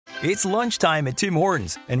It's lunchtime at Tim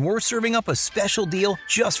Hortons, and we're serving up a special deal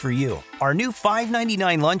just for you. Our new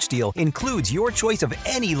 $5.99 lunch deal includes your choice of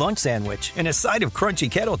any lunch sandwich and a side of crunchy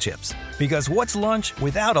kettle chips. Because what's lunch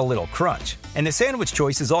without a little crunch? And the sandwich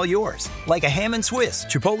choice is all yours, like a ham and Swiss,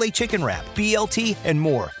 Chipotle chicken wrap, BLT, and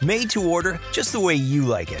more, made to order just the way you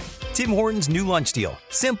like it. Tim Hortons' new lunch deal.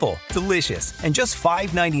 Simple, delicious, and just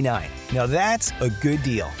 $5.99. Now that's a good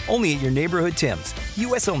deal. Only at your neighborhood Tim's.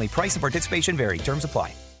 U.S. only. Price and participation vary. Terms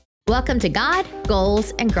apply. Welcome to God,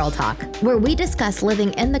 Goals, and Girl Talk, where we discuss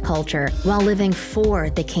living in the culture while living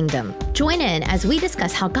for the kingdom. Join in as we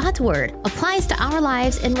discuss how God's Word applies to our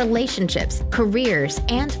lives in relationships, careers,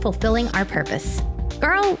 and fulfilling our purpose.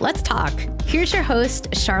 Girl, let's talk. Here's your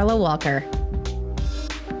host, Charla Walker.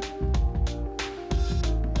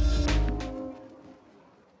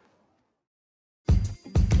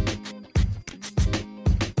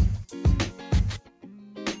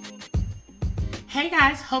 Hey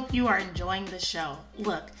guys, hope you are enjoying the show.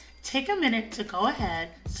 Look, take a minute to go ahead,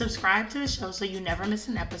 subscribe to the show so you never miss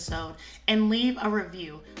an episode, and leave a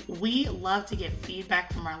review. We love to get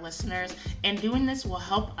feedback from our listeners, and doing this will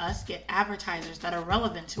help us get advertisers that are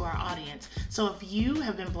relevant to our audience. So if you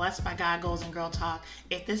have been blessed by God, Goals, and Girl Talk,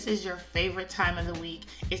 if this is your favorite time of the week,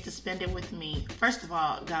 is to spend it with me. First of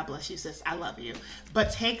all, God bless you, sis. I love you.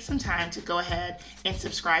 But take some time to go ahead and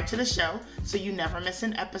subscribe to the show so you never miss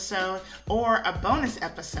an episode or a bonus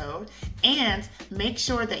episode, and make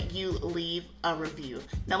sure that you leave a review.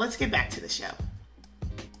 Now let's get back to the show.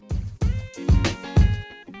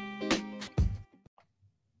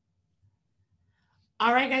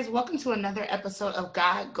 All right, guys, welcome to another episode of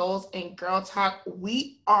God, Goals, and Girl Talk.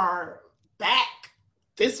 We are back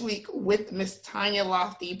this week with Miss Tanya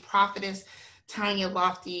Lofty, Prophetess Tanya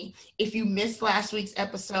Lofty. If you missed last week's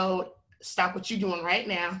episode, stop what you're doing right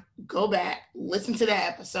now, go back, listen to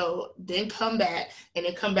that episode, then come back, and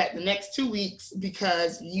then come back the next 2 weeks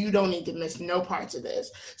because you don't need to miss no parts of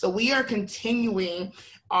this. So we are continuing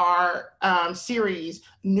our series,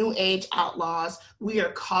 New Age Outlaws. We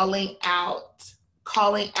are calling out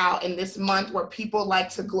in this month where people like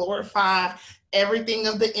to glorify everything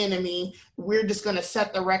of the enemy. We're just going to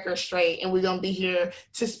set the record straight, and we're going to be here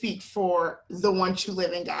to speak for the one true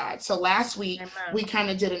living God. So last week, we kind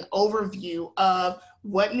of did an overview of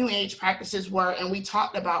what New Age practices were, and we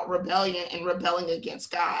talked about rebellion and rebelling against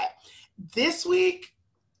God. This week,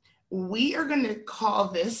 we are going to call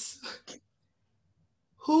this,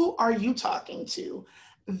 Who Are You Talking To?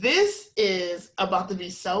 This is about to be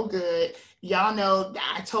so good. Y'all know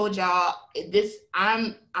that I told y'all this.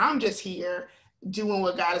 I'm just here doing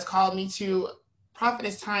what God has called me to.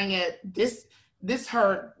 Prophetess Tanya, this is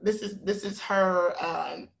her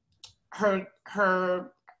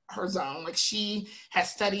zone. Like, she has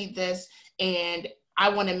studied this, and I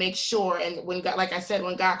want to make sure. And when God, like I said,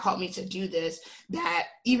 when God called me to do this, that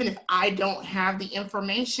even if I don't have the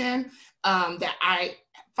information, that I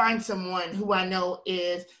find someone who I know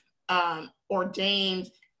is ordained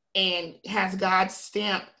and has God's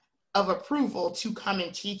stamp of approval to come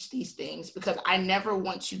and teach these things, because I never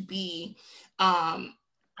want to be out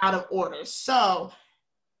of order. So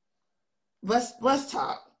let's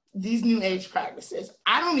talk these New Age practices.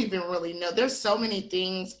 I don't even really know. There's so many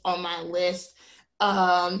things on my list.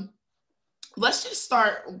 Let's just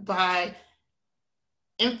start by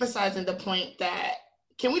emphasizing the point that,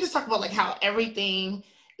 can we just talk about like how everything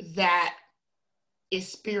that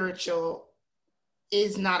is spiritual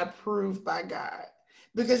is not approved by God?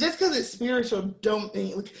 Because just because it's spiritual, don't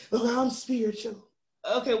think, like, oh, I'm spiritual.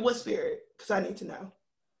 Okay, what spirit? Because I need to know.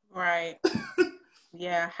 Right.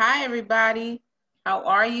 Yeah. Hi, everybody. How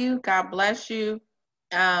are you? God bless you.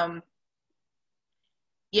 Yeah,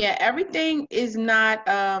 everything is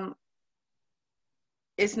not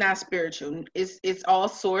it's not spiritual. It's all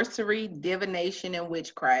sorcery, divination, and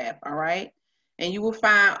witchcraft. All right. And you will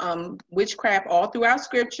find witchcraft all throughout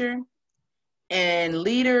Scripture, and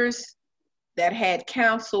leaders that had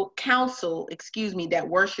counsel, that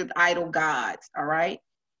worshiped idol gods. All right.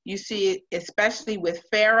 You see it especially with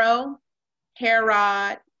Pharaoh,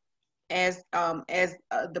 Herod, as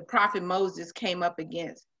the prophet Moses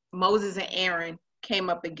and Aaron came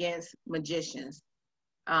up against magicians.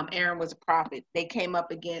 Aaron was a prophet. They came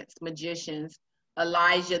up against magicians.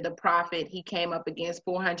 Elijah, the prophet, he came up against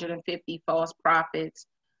 450 false prophets.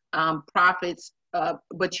 But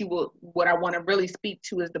what I want to really speak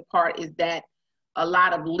to is the part is that a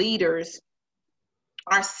lot of leaders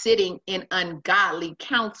are sitting in ungodly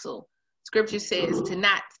counsel. Scripture says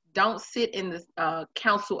don't sit in the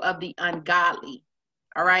counsel of the ungodly.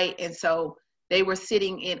 All right. And so they were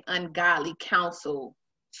sitting in ungodly counsel,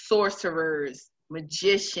 sorcerers,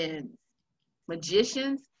 magicians.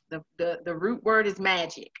 The root word is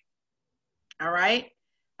magic. All right.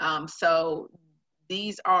 So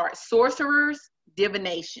these are sorcerers,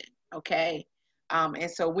 divination. Okay.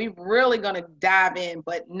 And so we're really going to dive in,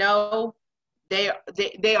 but no, they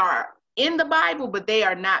are in the Bible, but they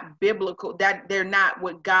are not biblical. That they're not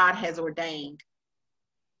what God has ordained.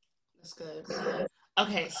 That's good.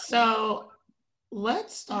 Okay, so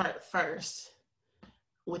let's start first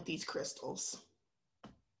with these crystals.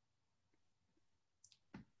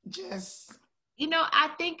 Just, I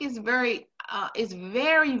think it's very,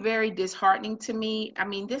 very disheartening to me. I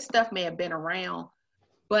mean, this stuff may have been around,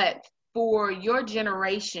 but for your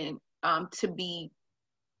generation to be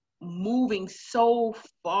moving so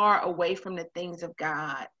far away from the things of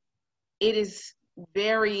God, it is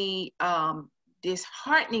very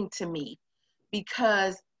disheartening to me,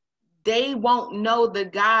 because they won't know the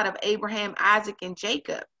God of Abraham, Isaac, and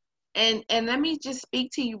Jacob. And let me just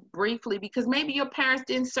speak to you briefly, because maybe your parents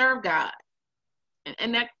didn't serve God,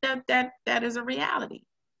 and that is a reality.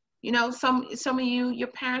 Some of you, your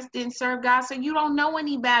parents didn't serve God, so you don't know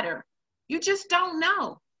any better. You just don't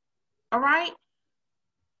know. All right.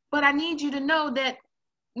 But I need you to know that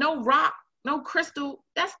no rock, no crystal,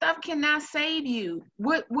 that stuff cannot save you.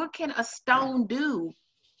 What can a stone do?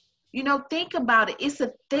 Think about it. It's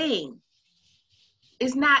a thing.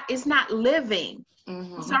 It's not living.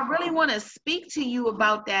 Mm-hmm. So I really want to speak to you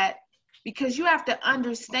about that, because you have to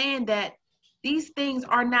understand that these things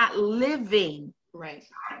are not living. Right.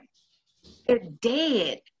 They're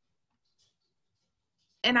dead.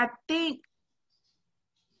 And I think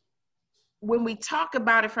when we talk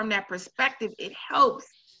about it from that perspective, it helps.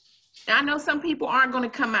 Now, I know some people aren't going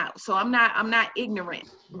to come out, so I'm not ignorant.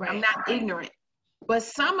 Right. I'm not ignorant. But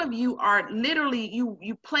some of you are literally, you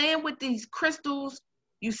playing with these crystals,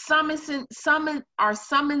 you are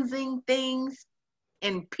summoning things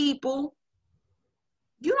and people.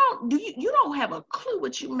 You don't have a clue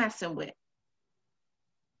what you messing with.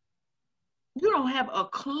 You don't have a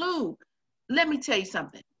clue. Let me tell you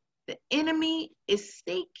something. The enemy is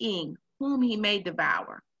seeking whom he may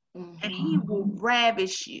devour. Mm-hmm. And he will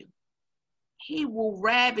ravish you. He will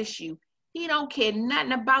ravish you. He don't care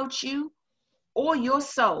nothing about you or your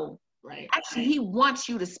soul. Right. Actually, he wants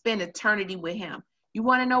you to spend eternity with him. You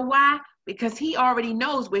want to know why? Because he already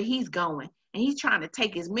knows where he's going. And he's trying to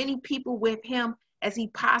take as many people with him as he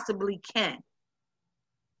possibly can.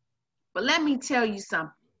 But let me tell you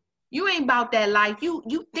something. You ain't about that life. You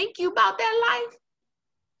think you about that life?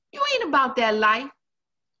 You ain't about that life.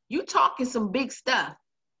 You talking some big stuff.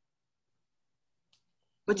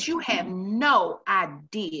 But you have no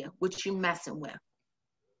idea what you messing with.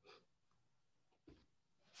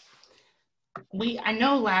 I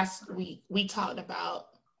know last week we talked about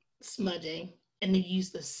smudging and the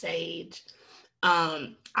use of sage.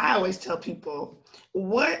 I always tell people,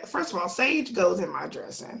 first of all, sage goes in my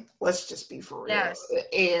dressing. Let's just be for real. Yes.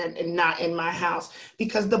 And not in my house,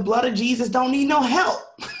 because the blood of Jesus don't need no help.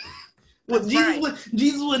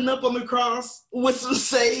 Jesus wasn't up on the cross with some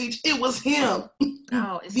sage. It was him.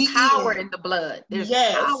 No, it's power in the blood. There's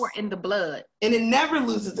power in the blood. And it never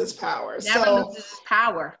loses its power. Never loses its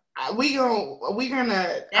power. That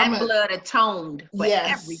blood atoned for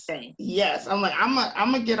everything. Yes. I'm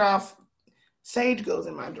gonna get off. Sage goes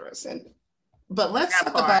in my dressing. But let's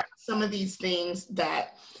talk about some of these things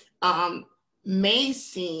that may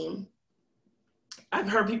seem, I've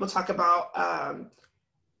heard people talk about,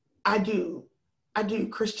 I do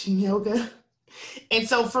Christian yoga. And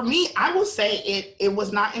so for me, I will say it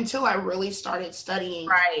was not until I really started studying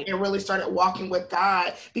and really started walking with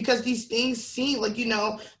God, because these things seem like,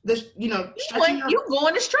 stretching you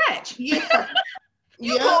going to stretch. Yeah.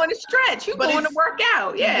 You going to stretch. You going to work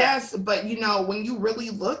out. Yeah. Yes. But when you really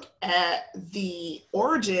look at the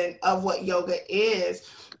origin of what yoga is,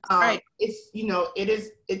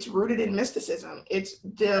 it's rooted in mysticism.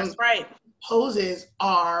 That's right. Poses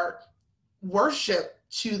are worship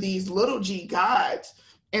to these little g gods.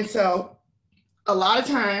 And so a lot of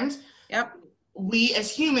times we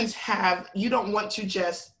as humans you don't want to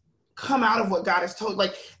just come out of what God has told.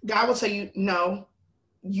 Like, God will tell you, no,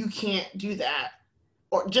 you can't do that.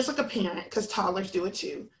 Or just like a parent, because toddlers do it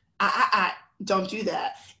too. I don't do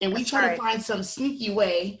that. And we try to find some sneaky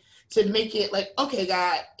way to make it like, okay,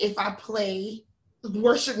 God, if I play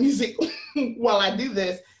worship music while I do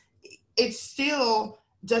this, it still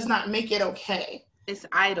does not make it okay. It's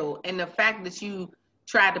idle. And the fact that you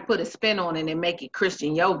tried to put a spin on it and make it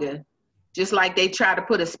Christian yoga, just like they try to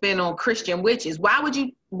put a spin on Christian witches.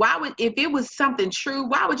 If it was something true,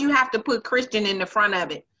 why would you have to put Christian in the front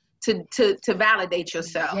of it to validate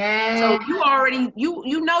yourself? Yes. So you already,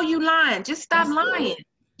 you know you lying. Just stop lying.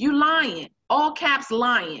 You lying. all caps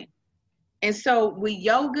lion. And so with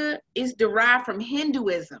yoga, it's derived from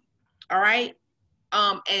Hinduism. All right.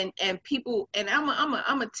 And people, and I'm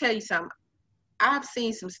gonna tell you something. I've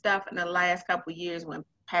seen some stuff in the last couple of years when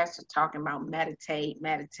pastors talking about meditate.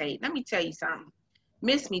 Let me tell you something.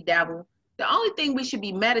 Miss me, devil. The only thing we should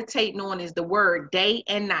be meditating on is the word day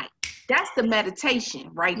and night. That's the meditation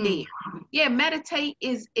right there. Yeah, meditate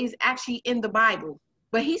is actually in the Bible,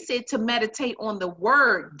 but he said to meditate on the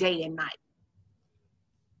word day and night,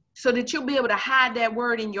 so that you'll be able to hide that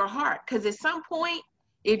word in your heart. Because at some point,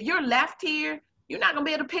 if you're left here, you're not gonna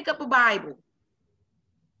be able to pick up a Bible.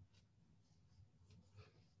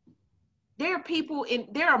 There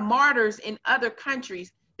are martyrs in other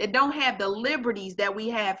countries that don't have the liberties that we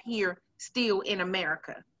have here still in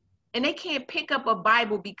America. And they can't pick up a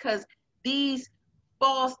Bible because these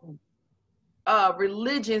false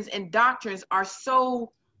religions and doctrines are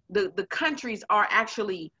so, the countries are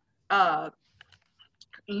actually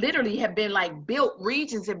literally have been like built,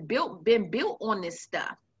 regions have been built on this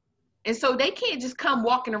stuff. And so they can't just come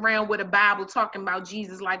walking around with a Bible talking about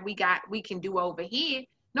Jesus like we can do over here.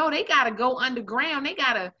 No, they got to go underground. They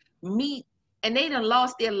got to meet, and they done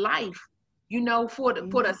lost their life, for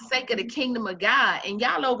the sake of the kingdom of God. And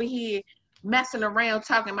y'all over here messing around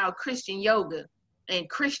talking about Christian yoga and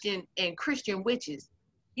Christian witches.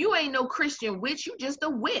 You ain't no Christian witch. You just a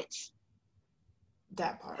witch.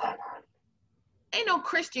 That part. Ain't no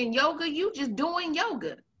Christian yoga. You just doing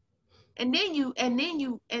yoga. And then you're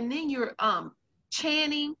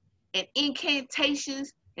chanting and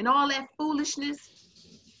incantations and all that foolishness.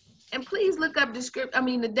 And please look up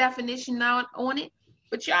the definition on it.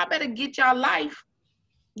 But y'all better get your life.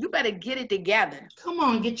 You better get it together. Come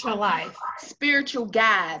on, get your life. Spiritual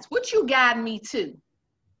guides. What you guiding me to?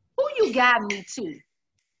 Who you guiding me to?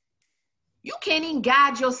 You can't even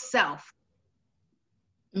guide yourself.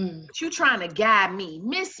 But you trying to guide me.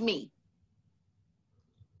 Miss me.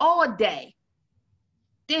 All day.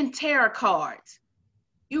 Then tarot cards.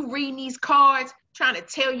 You reading these cards, trying to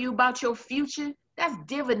tell you about your future. That's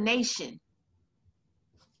divination.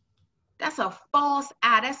 That's a false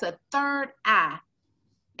eye. That's a third eye.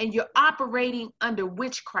 And you're operating under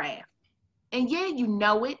witchcraft. And yeah, you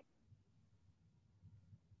know it.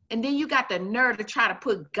 And then you got the nerve to try to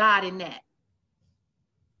put God in that.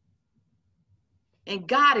 And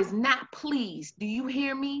God is not pleased. Do you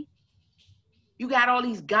hear me? You got all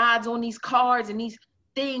these gods on these cards and these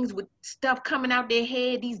things with stuff coming out their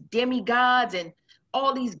head, these demigods and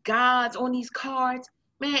all these gods on these cards.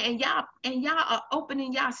 Man, and y'all are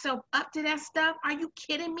opening yourself up to that stuff. Are you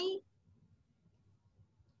kidding me?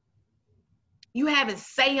 You having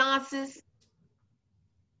seances.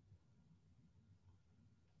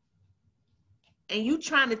 And you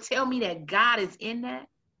trying to tell me that God is in that?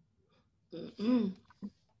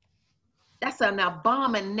 That's an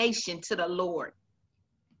abomination to the Lord.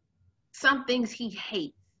 Some things he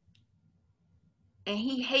hates. And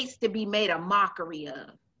he hates to be made a mockery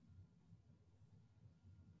of.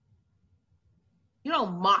 You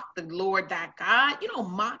don't mock the Lord thy God. You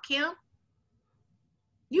don't mock him.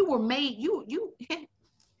 You were made, you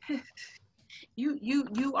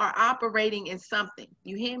are operating in something.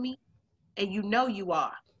 You hear me? And you know you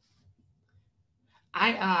are.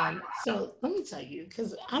 So let me tell you,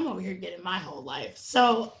 because I'm over here getting my whole life.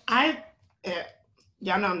 So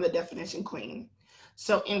y'all know I'm the definition queen.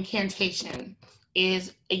 So incantation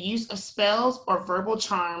is a use of spells or verbal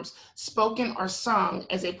charms spoken or sung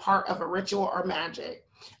as a part of a ritual or magic.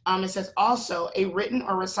 It says also a written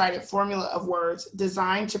or recited formula of words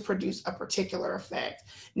designed to produce a particular effect.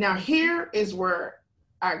 Now here is where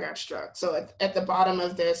I got struck. So at the bottom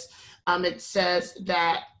of this, it says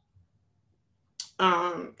that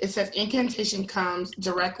incantation comes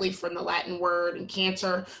directly from the Latin word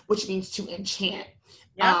incanter, which means to enchant.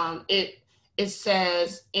 Yep. It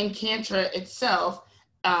says incantra itself,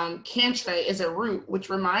 cantre is a root, which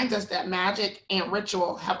reminds us that magic and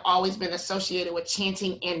ritual have always been associated with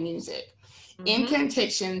chanting and music. Mm-hmm.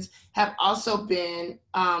 Incantations have also been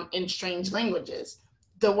in strange languages.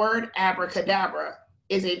 The word abracadabra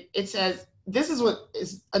it says, this is what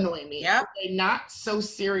is annoying me. Yep. A not so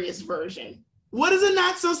serious version. What is a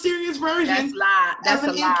not so serious version That's of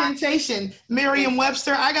an incantation?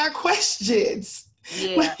 Merriam-Webster, I got questions.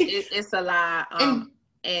 Yeah, it's a lie.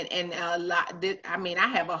 And a lot. I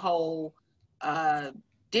have a whole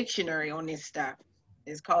dictionary on this stuff.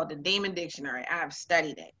 It's called the Demon Dictionary. I've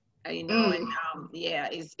studied it. And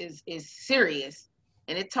it's serious,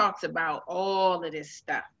 and it talks about all of this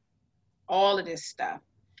stuff.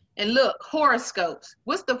 And look, horoscopes.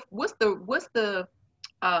 What's the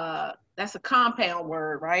that's a compound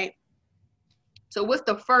word, right? So what's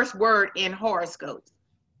the first word in horoscopes?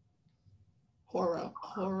 Horror.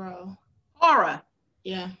 Horror.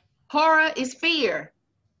 Yeah. Horror is fear.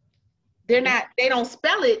 They don't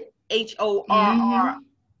spell it HORROR.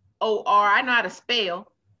 I know how to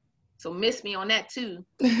spell. So miss me on that too.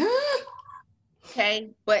 Okay.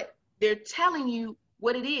 But they're telling you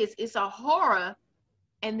what it is. It's a horror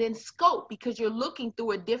and then scope, because you're looking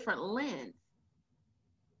through a different lens.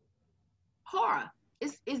 Horror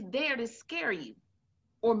is there to scare you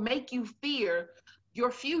or make you fear your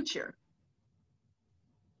future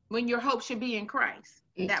when your hope should be in Christ.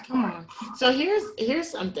 That Come part. on. So here's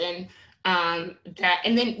something that,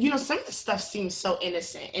 and then, you know, some of the stuff seems so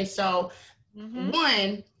innocent. And so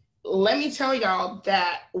one, let me tell y'all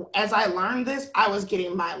that as I learned this, I was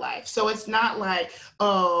getting my life. So it's not like,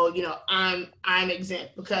 oh, you know, I'm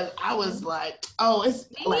exempt, because I was like, oh, it's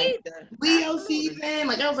like Leo season.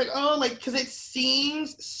 Like I was like, oh, like, because it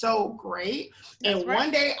seems so great. And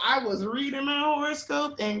one day I was reading my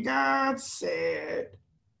horoscope and God said,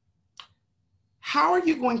 how are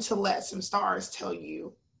you going to let some stars tell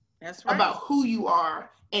you about who you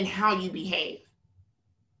are and how you behave?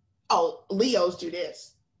 Oh, Leos do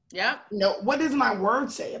this. Yeah. No, what does my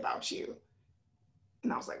word say about you?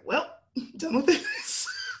 And I was like, well, done with this.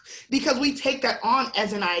 Because we take that on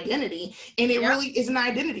as an identity, and it really is an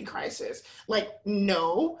identity crisis. Like,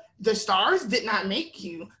 no, the stars did not make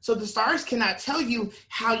you. So the stars cannot tell you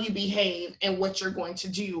how you behave and what you're going to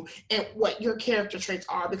do and what your character traits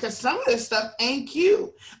are, because some of this stuff ain't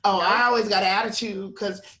cute. Oh, I always got an attitude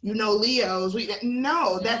because, you know, Leos.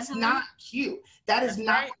 No, that's not cute. That is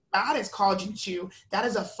not what God has called you to. That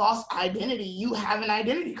is a false identity. You have an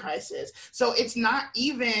identity crisis. So it's not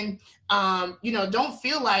even, you know, don't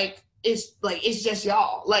feel like it's just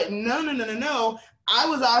y'all. Like, no. I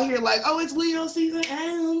was out here like, oh, it's Leo season.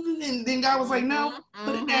 And then God was like, no,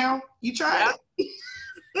 put it down. You tried it.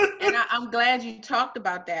 And I'm glad you talked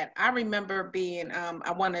about that. I remember being,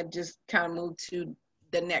 I want to just kind of move to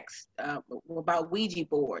the next, about Ouija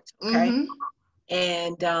boards, okay?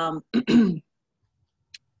 And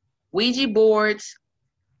Ouija boards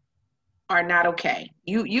are not okay.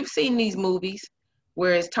 You've seen these movies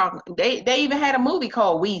where it's talking, they even had a movie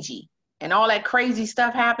called Ouija, and all that crazy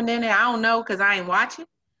stuff happened in it. I don't know, because I ain't watching.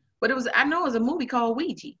 But I know it was a movie called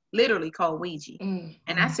Ouija, literally called Ouija. And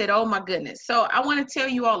I said, oh my goodness. So I want to tell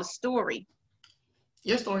you all a story.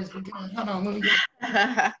 Your story's been good. Hold on, let me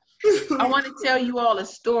get I want to tell you all a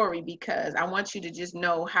story because I want you to just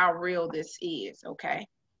know how real this is, okay?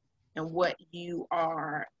 And what you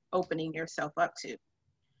are opening yourself up to.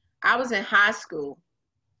 I was in high school,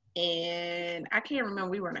 and I can't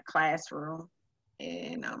remember, we were in a classroom,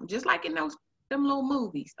 and just like in them little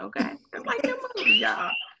movies, okay? Just like them movies,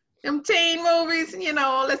 y'all. Them teen movies, you know,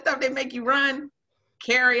 all that stuff they make you run,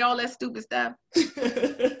 carry all that stupid stuff.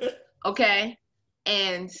 Okay.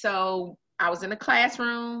 And so I was in a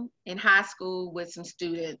classroom in high school with some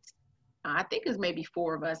students. I think it was maybe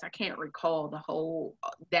 4 of us. I can't recall the whole,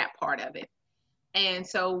 that part of it. And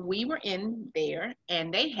so we were in there,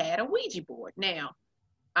 and they had a Ouija board. Now,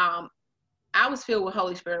 I was filled with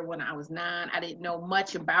Holy Spirit when I was 9. I didn't know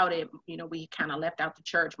much about it. You know, we kind of left out the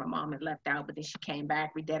church. My mom had left out, but then she came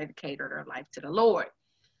back, rededicated her life to the Lord.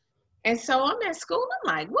 And so I'm at school.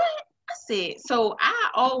 I'm like, what? I said, so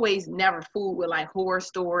I always never fooled with like horror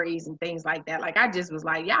stories and things like that. Like, I just was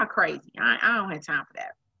like, y'all crazy. I don't have time for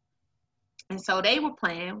that. And so they were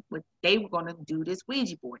they were going to do this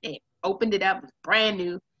Ouija board. They opened it up, it was brand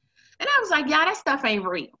new. And I was like, y'all, that stuff ain't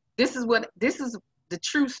real. This is the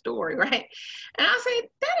true story, right? And I said,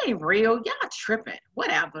 that ain't real. Y'all tripping,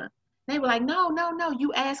 whatever. They were like, no,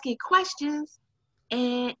 you ask it questions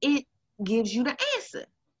and it gives you the answer.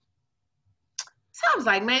 So I was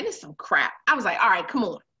like, man, this is some crap. I was like, all right, come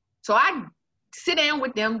on. So I sit down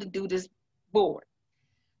with them to do this board.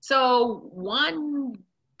 So one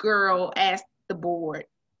girl asked the board,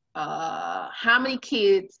 how many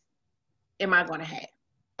kids am I going to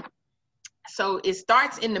have? So it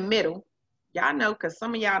starts in the middle. Y'all know, because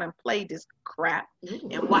some of y'all done played this crap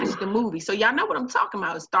and watched the movie. So y'all know what I'm talking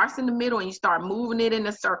about. It starts in the middle and you start moving it in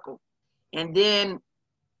a circle. And then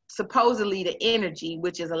supposedly the energy,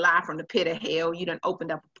 which is a lie from the pit of hell, you done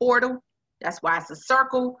opened up a portal. That's why it's a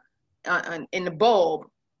circle in the bulb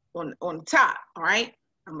on the top, all right?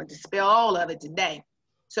 I'm going to dispel all of it today.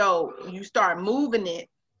 So you start moving it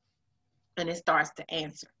and it starts to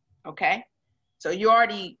answer, okay? So you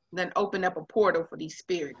already then opened up a portal for these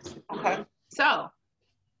spirits, okay? So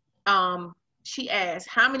she asked,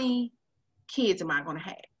 how many kids am I going to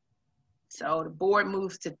have? So the board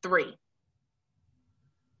moves to 3.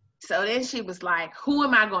 So then she was like, who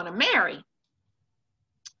am I going to marry?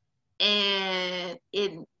 and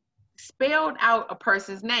it spelled out a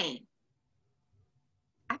person's name.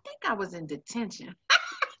 I think I was in detention.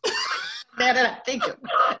 Now that I think about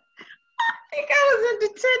it, I think I was in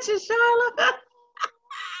detention, Charlotte.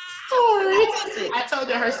 Story. I told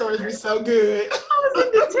you her stories were so good. I was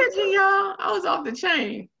in detention, y'all. I was off the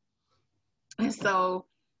chain. And so,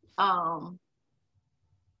 I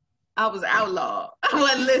was outlawed. I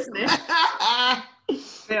wasn't listening.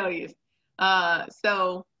 Failures.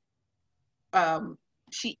 So,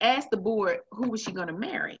 she asked the board who was she going to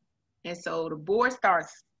marry. And so the board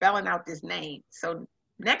starts spelling out this name. So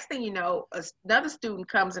next thing you know, another student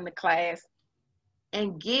comes in the class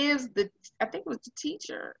and gives I think it was the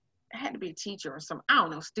teacher, it had to be a teacher or some, I don't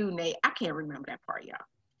know, student aid, I can't remember that part, y'all.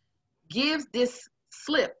 Gives this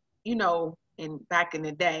slip, you know, and back in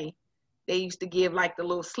the day, they used to give like the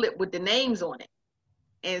little slip with the names on it.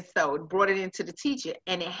 And so it brought it into the teacher,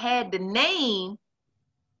 and it had the name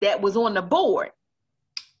that was on the board.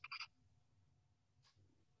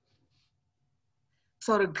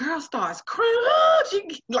 So the girl starts crying,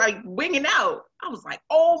 she like winging out. I was like,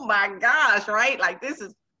 oh my gosh, right? Like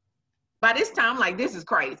by this time, like, this is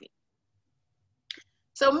crazy.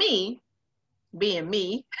 So me, being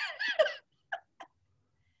me,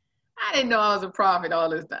 I didn't know I was a prophet all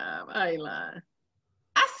this time. I ain't lying.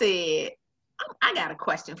 I said, I got a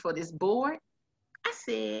question for this board. I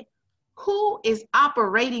said, who is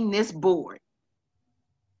operating this board?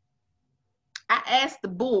 I asked the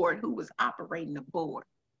board who was operating the board.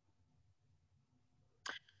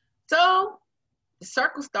 So the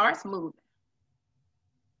circle starts moving.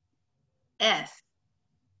 S.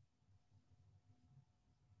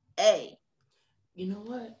 A. You know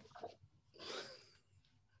what?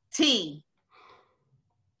 T.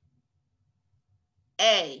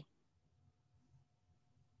 A.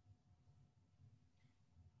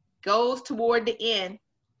 Goes toward the N,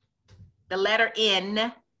 the letter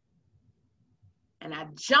N, and I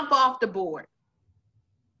jump off the board.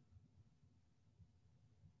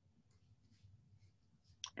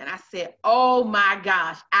 And I said, oh my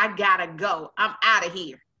gosh, I gotta go. I'm out of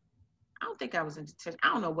here. I don't think I was in detention. I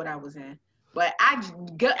don't know what I was in. But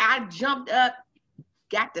I jumped up,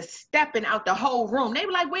 got to stepping out the whole room. They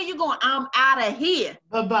were like, where you going? I'm out of here.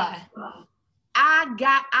 Bye-bye.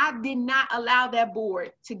 I did not allow that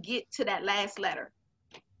board to get to that last letter.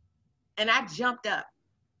 And I jumped up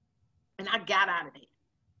and I got out of there.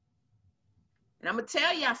 And I'm going to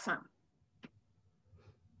tell y'all something.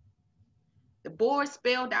 The board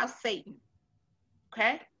spelled out Satan.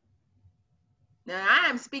 Okay? Now I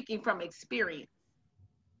am speaking from experience.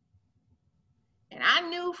 And I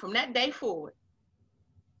knew from that day forward.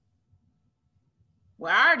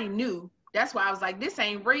 Well, I already knew. That's why I was like, this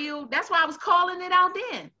ain't real. That's why I was calling it out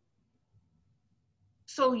then.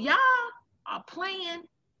 So y'all are playing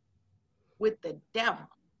with the devil.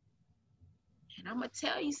 And I'm going to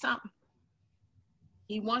tell you something.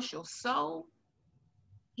 He wants your soul.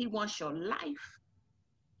 He wants your life.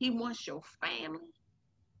 He wants your family.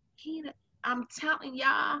 I'm telling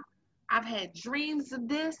y'all, I've had dreams of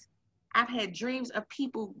this. I've had dreams of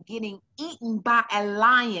people getting eaten by a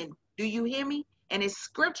lion. Do you hear me? And it's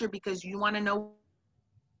scripture, because you want to know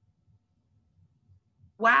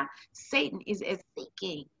why? Satan is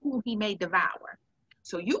seeking who he may devour.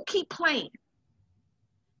 So you keep playing,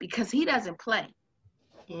 because he doesn't play.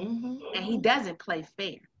 Mm-hmm. And he doesn't play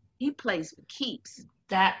fair. He plays for keeps.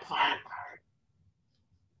 That part.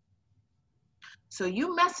 So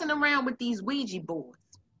you messing around with these Ouija boards.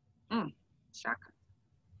 Shaka.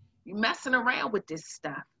 You messing around with this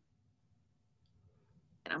stuff.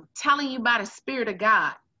 And I'm telling you by the Spirit of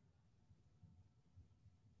God.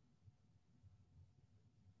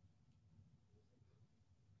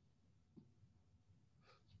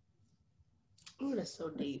 Oh, that's so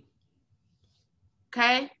deep.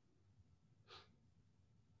 Okay?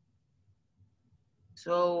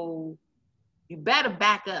 So you better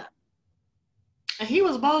back up. And he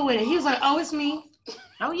was bold with it. He was like, oh, it's me.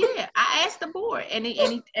 Oh yeah. I asked the board, and he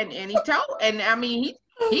told, and I mean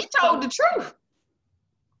he told the truth.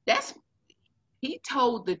 He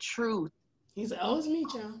told the truth. He said, oh, it's me,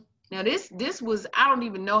 y'all. Now this was, I don't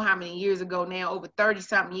even know how many years ago now, over 30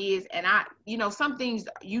 something years. And some things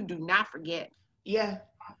you do not forget. Yeah.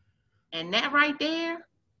 And that right there,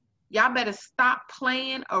 y'all better stop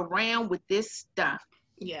playing around with this stuff.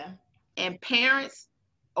 Yeah. And parents,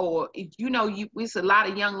 or it's a lot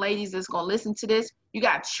of young ladies that's gonna listen to this. You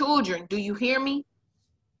got children, do you hear me?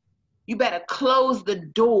 You better close the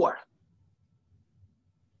door.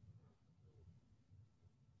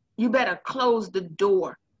 You better close the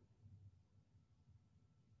door.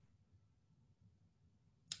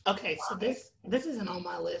 Okay, so this isn't on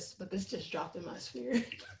my list, but this just dropped in my sphere.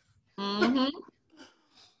 Mm-hmm.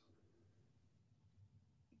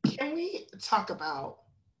 Can we talk about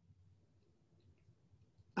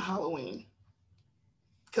Halloween?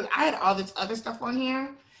 Because I had all this other stuff on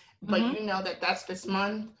here, but Mm-hmm. you know that's this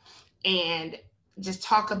month, and just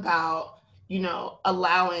talk about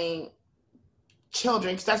allowing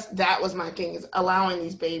children, because that was my thing, is allowing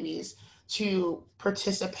these babies to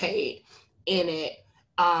participate in it,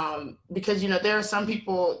 because there are some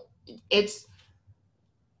people, it's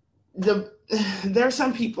the there are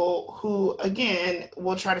some people who again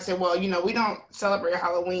will try to say, well, we don't celebrate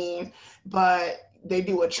Halloween, but they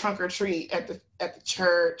do a trunk or treat at the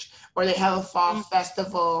church, or they have a fall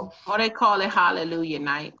festival, Or they call it Hallelujah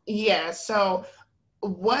Night. yeah. So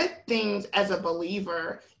what things, as a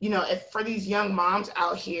believer, if for these young moms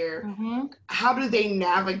out here, Mm-hmm. how do they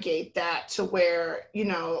navigate that to where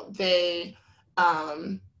they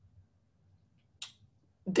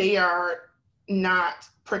are not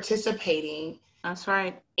participating That's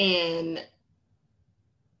right. in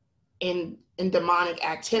demonic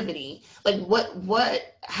activity? Like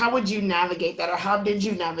how would you navigate that, or how did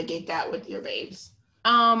you navigate that with your babes?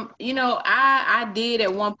 I did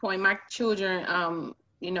at one point. My children,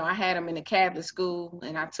 I had them in a Catholic school,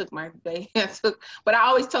 and I took but I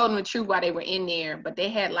always told them the truth while they were in there. But they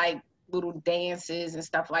had like little dances and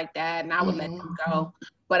stuff like that, and I would let them go.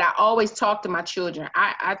 But I always talked to my children.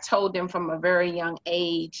 I told them from a very young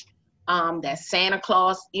age that Santa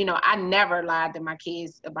Claus, I never lied to my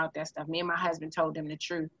kids about that stuff. Me and my husband told them the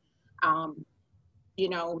truth.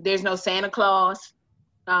 There's no Santa Claus.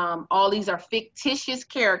 All these are fictitious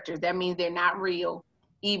characters. That means they're not real.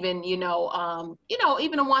 Even even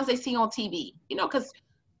the ones they see on TV. Because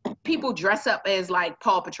people dress up as like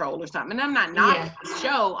Paw Patrol or something. And I'm not knocking the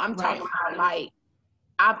show. I'm talking about, like,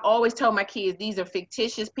 I've always told my kids, these are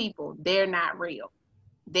fictitious people. They're not real.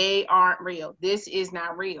 They aren't real. This is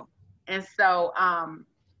not real. And so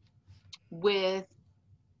with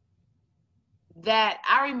that,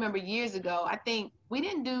 I remember years ago, I think we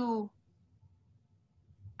didn't do,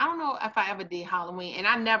 I don't know if I ever did Halloween, and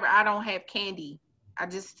I don't have candy. I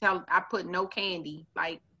put no candy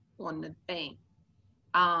like on the thing.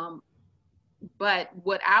 But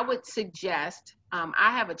what I would suggest,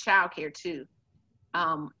 I have a childcare too.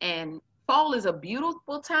 And fall is a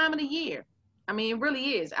beautiful time of the year. I mean, it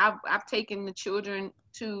really is. I've taken the children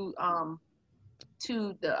to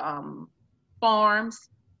the farms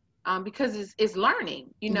because it's learning,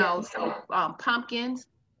 so pumpkins,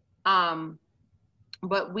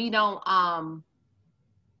 but we don't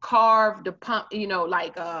carve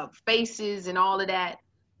the faces and all of that.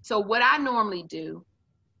 So what I normally do,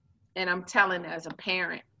 and I'm telling as a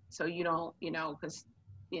parent, so you don't, because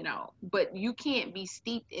but you can't be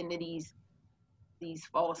steeped into these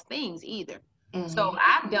false things either. Mm-hmm. So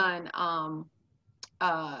I've done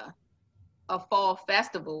a fall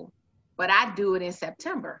festival, but I do it in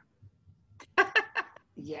September.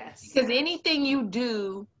 Yes. Because anything you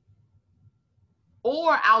do,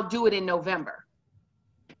 or I'll do it in November.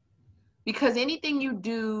 Because anything you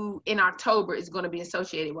do in October is going to be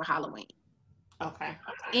associated with Halloween. Okay.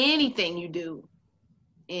 Anything you do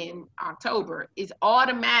in October is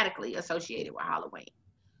automatically associated with Halloween.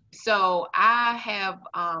 So I have,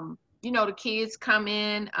 the kids come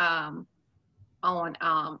in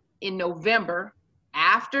in November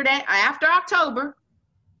after October,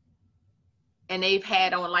 and they've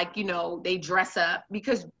had on they dress up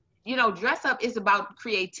because dress up is about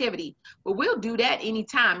creativity, but we'll do that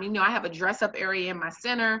anytime. I have a dress up area in my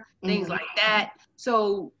center, things like that.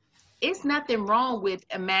 So it's nothing wrong with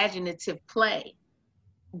imaginative play,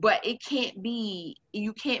 but you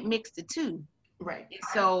can't mix the two. Right.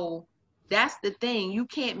 So that's the thing. You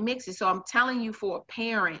can't mix it. So I'm telling you, for a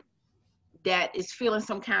parent that is feeling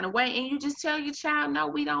some kind of way, and you just tell your child, no,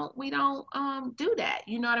 we don't do that.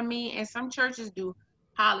 You know what I mean? And some churches do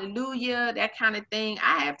Hallelujah, that kind of thing.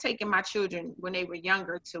 I have taken my children when they were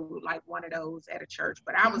younger to like one of those at a church,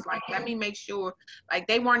 but I was like, let me make sure, like,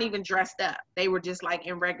 they weren't even dressed up. They were just like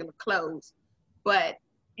in regular clothes. But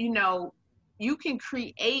you can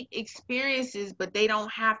create experiences, but they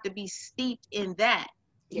don't have to be steeped in that.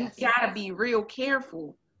 Yes. You gotta be real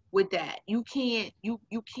careful with that. You can't,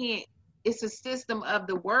 it's a system of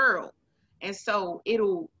the world. And so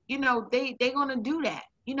it'll, they're gonna do that.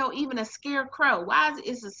 Even a scarecrow. Why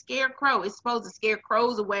is a scarecrow? It's supposed to scare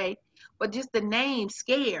crows away, but just the name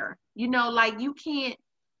scare, like you can't.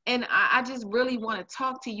 And I just really want to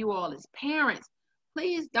talk to you all as parents.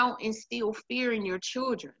 Please don't instill fear in your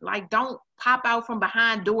children. Like, don't pop out from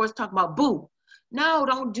behind doors talking about boo. No,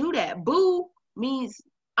 don't do that. Boo means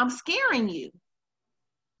I'm scaring you.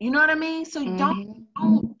 You know what I mean? So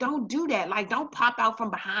Mm-hmm. don't do that. Like, don't pop out from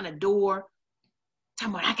behind a door. Tell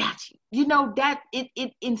me, I got you. You know, that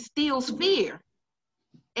it instills fear.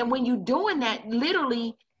 And when you're doing that,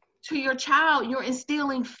 literally to your child, you're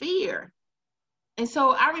instilling fear. And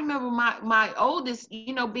so I remember my oldest,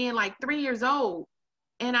 you know, being like 3 years old.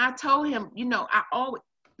 And I told him, you know, I always,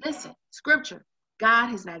 listen, scripture, God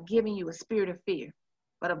has not given you a spirit of fear,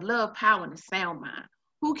 but of love, power, and a sound mind.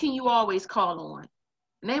 Who can you always call on?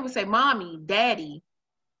 And they would say, Mommy, Daddy.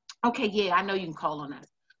 Okay, yeah, I know you can call on us.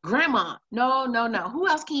 Grandma, no. Who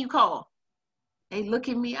else can you call? They look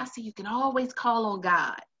at me. I say, you can always call on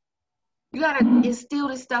God. You got to instill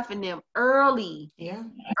this stuff in them early. Yeah.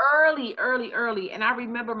 Early. And I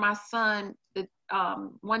remember my son,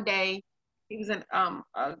 one day, he was in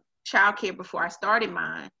a child care before I started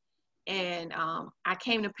mine. And I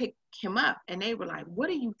came to pick him up. And they were like,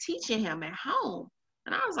 what are you teaching him at home?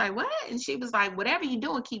 And I was like, what? And she was like, whatever you're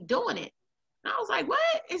doing, keep doing it. And I was like, what?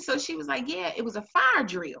 And so she was like, yeah, it was a fire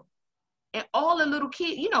drill. And all the little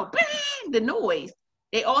kids, you know, bang, the noise,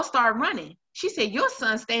 they all start running. She said, your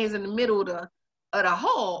son stands in the middle of the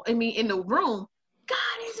hall, in the room.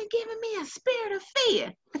 God isn't giving me a spirit of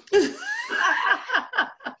fear. Who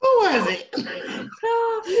was it?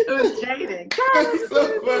 It was Jaden. God That's isn't so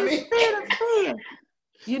giving funny. me a spirit of fear.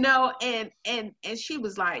 You know, and she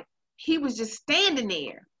was like, he was just standing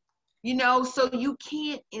there, you know, so you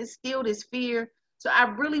can't instill this fear. So I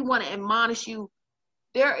really want to admonish you.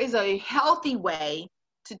 There is a healthy way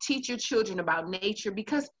to teach your children about nature,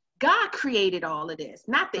 because God created all of this,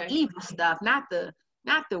 not the evil stuff, not the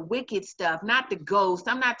wicked stuff, not the ghosts.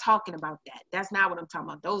 I'm not talking about that. That's not what I'm talking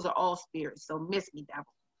about. Those are all spirits. So miss me, devil.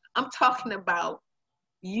 I'm talking about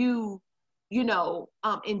you know,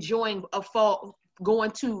 enjoying a fall, going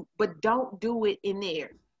to, but don't do it in there.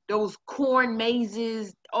 Those corn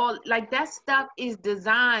mazes, all like that stuff is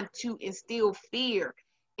designed to instill fear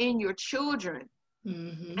in your children.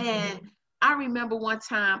 Mm-hmm. And I remember one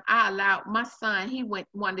time I allowed my son, he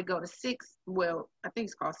wanted to go to I think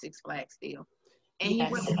it's called Six Flags still. And he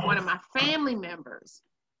went with one of my family members.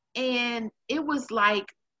 And it was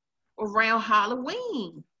like around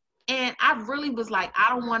Halloween. And I really was like, I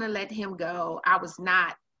don't want to let him go. I was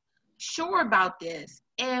not sure about this.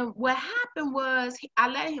 And what happened was I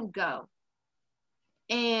let him go.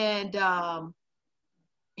 And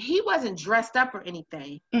he wasn't dressed up or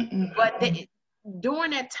anything. But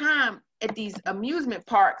during that time at these amusement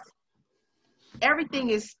parks,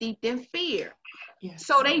 everything is steeped in fear. Yes.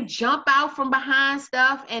 So they jump out from behind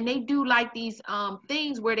stuff and they do like these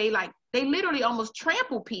things where they literally almost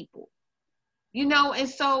trample people, you know. And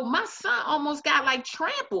so my son almost got like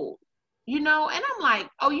trampled, you know. And I'm like,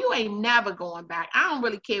 oh, you ain't never going back. I don't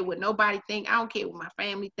really care what nobody think. I don't care what my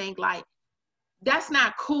family think. Like, that's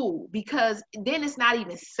not cool, because then it's not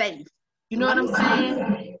even safe. You know what I'm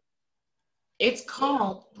saying? It's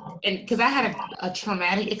called, and because I had a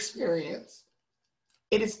traumatic experience,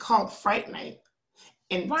 it is called Fright Night.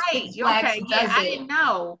 And right, okay, yeah, I didn't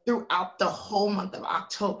know. Throughout the whole month of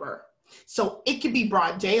October. So it could be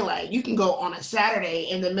broad daylight. You can go on a Saturday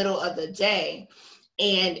in the middle of the day,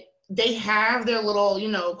 and they have their little, you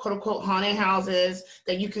know, quote unquote haunted houses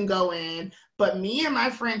that you can go in. But me and my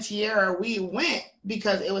friend Tiara, we went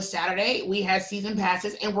because it was Saturday. We had season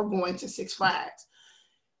passes and we're going to Six Flags.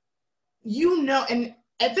 You know, and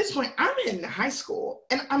at this point, I'm in high school,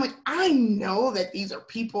 and I'm like, I know that these are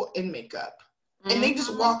people in makeup, and they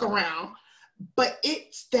just walk around, but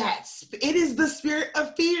it is the spirit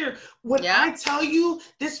of fear. When I tell you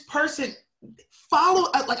this person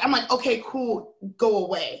followed, like, I'm like, okay, cool, go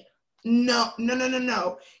away. No.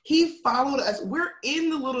 He followed us. We're in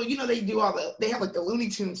the little, you know, they have like the Looney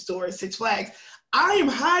Tunes store at Six Flags. I am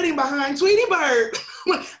hiding behind Tweety Bird.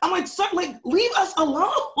 I'm like, leave us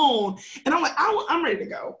alone. And I'm like, I'm ready to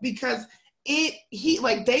go, because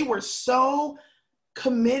they were so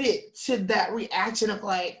committed to that reaction of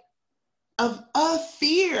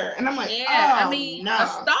fear. And I'm like, a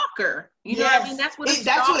stalker. You know what I mean? That's what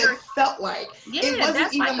it felt like. Yeah, it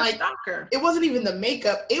wasn't even like a stalker. It wasn't even the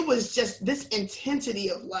makeup. It was just this intensity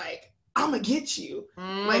of like, I'm gonna get you.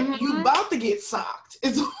 Like, you about to get socked.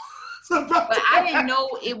 But I didn't know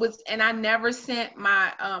it was, and I never sent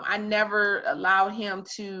I never allowed him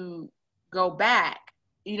to go back.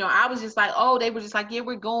 You know, I was just like, oh, they were just like, yeah,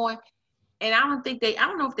 we're going. And I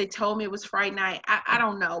don't know if they told me it was Friday night. I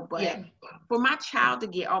don't know. But for my child to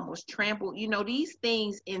get almost trampled, you know, these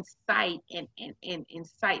things incite and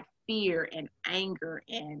incite fear and anger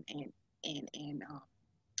and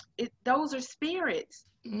those are spirits.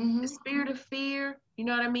 The spirit of fear, you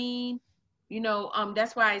know what I mean? You know,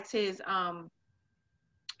 that's why it says,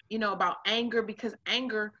 about anger, because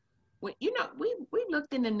anger, when we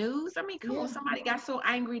looked in the news. I mean, come on, somebody got so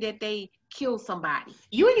angry that they killed somebody.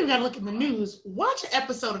 You ain't even gotta look in the news. Watch an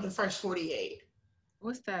episode of The First 48.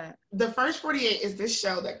 What's that? The First 48 is this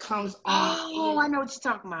show that comes on. Oh, I know what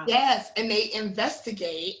you're talking about. Yes, and they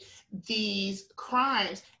investigate these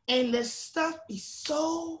crimes, and this stuff be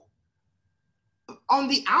so, on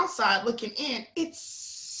the outside looking in, it's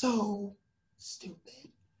so stupid.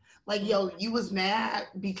 Like, yo, you was mad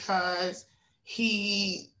because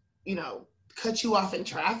he, cut you off in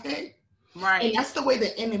traffic. Right. And that's the way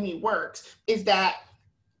the enemy works, is that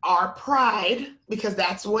our pride, because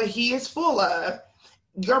that's what he is full of,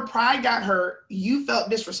 your pride got hurt, you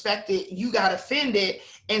felt disrespected, you got offended,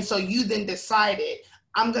 and so you then decided,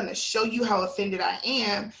 I'm going to show you how offended I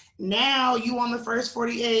am. Now you on the First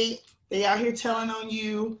 48, they out here telling on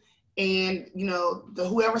you, and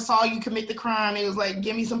whoever saw you commit the crime, it was like,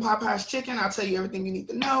 give me some Popeye's chicken, I'll tell you everything you need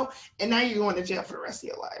to know, and now you're going to jail for the rest of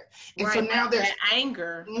your life. And so now there's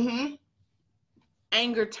anger. Mm-hmm.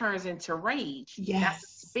 Anger turns into rage. Yes. That's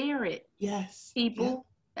a spirit. Yes. People.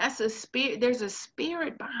 Yeah. That's a spirit. There's a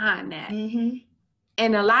spirit behind that. Mm-hmm.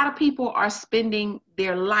 And a lot of people are spending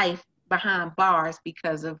their life behind bars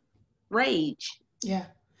because of rage. Yeah.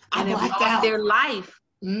 And they lost their life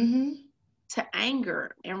mm-hmm. to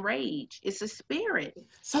anger and rage. It's a spirit.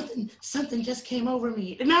 Something just came over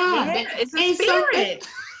me. Nah, it's a spirit.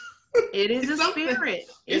 It is a spirit.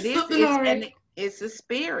 It's a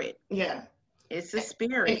spirit. Yeah. It's a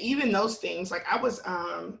spirit. And even those things, like I was,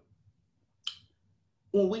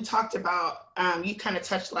 when we talked about, you kind of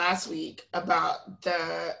touched last week about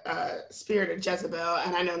the spirit of Jezebel,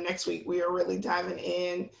 and I know next week we are really diving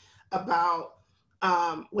in about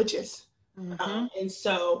witches. Mm-hmm. And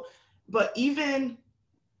so, but even,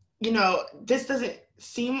 this doesn't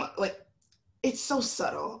seem like, it's so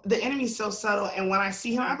subtle. The enemy's so subtle, and when I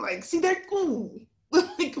see him, I'm like, see, they're ooh.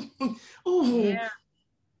 Like, ooh. Yeah.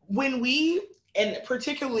 When we, and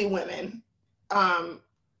particularly women,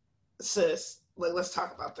 sis, let's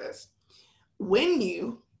talk about this.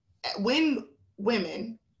 When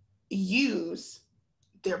women use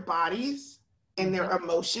their bodies and their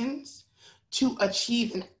emotions to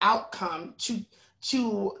achieve an outcome, to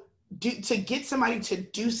get somebody to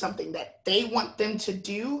do something that they want them to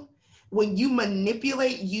do, when you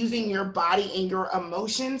manipulate using your body and your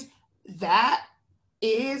emotions, that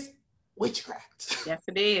is witchcraft. Yes,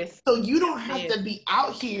 it is. So you don't have to be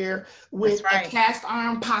out here with a cast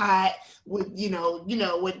iron pot, with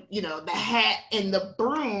with the hat and the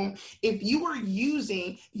broom. If you are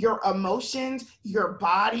using your emotions, your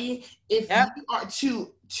body, if you are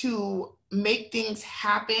to make things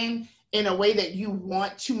happen in a way that you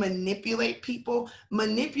want to manipulate people,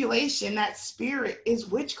 manipulation, that spirit is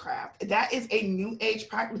witchcraft. That is a new age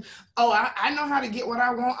practice. Oh, I know how to get what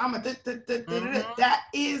I want. I'm that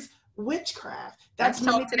is witchcraft. That's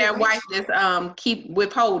talk to that wife that's keep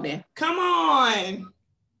withholding. Come on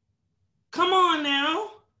now.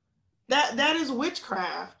 That is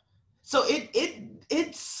witchcraft. So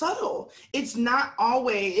it's subtle. It's not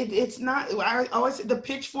always. It's not. I always say the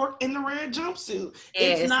pitchfork in the red jumpsuit.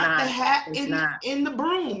 It's not the hat in the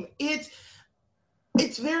broom. He's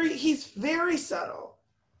very subtle.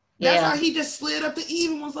 That's how he just slid up to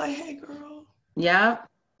Eve and was like, "Hey, girl." Yeah.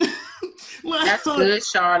 That's good,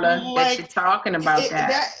 Charlotte, that you're talking about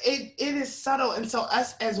that. It is subtle. And so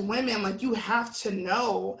us as women, like, you have to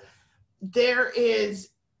know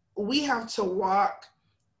we have to walk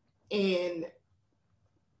in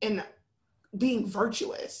being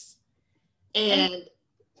virtuous. And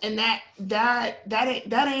that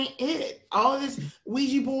ain't it. All of this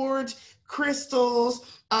Ouija boards,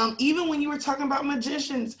 crystals, even when you were talking about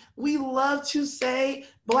magicians, we love to say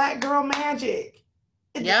black girl magic.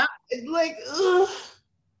 It's like, ugh.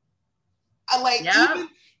 I like,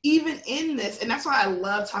 even in this, and that's why I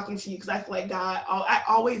love talking to you, because I feel like God, I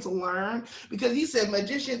always learn, because you said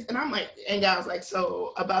magicians, and I'm like, and God was like,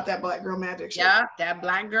 so about that black girl magic shit. Yeah, that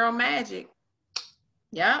black girl magic.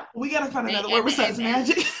 Yeah. We got to find another word besides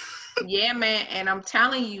magic. Yeah, man, and I'm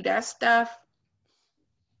telling you, that stuff,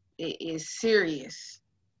 it is serious.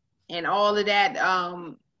 And all of that,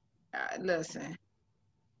 listen,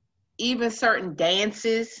 even certain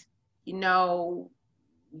dances,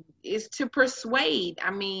 is to persuade. I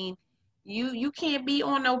mean, you can't be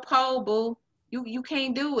on no pole, boo. You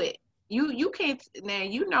can't do it. You can't.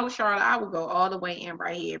 Now, Charlotte, I will go all the way in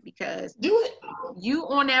right here, because do it. You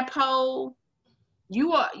on that pole,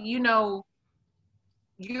 you are,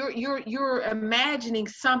 you're imagining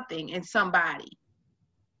something in somebody,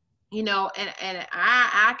 and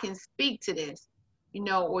I can speak to this. you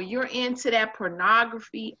know, or you're into that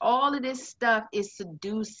pornography, all of this stuff is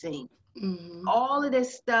seducing. Mm-hmm. All of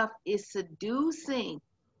this stuff is seducing.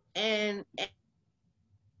 And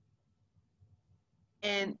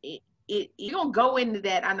you don't go into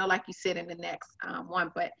that, I know, like you said, in the next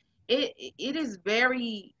one, but it is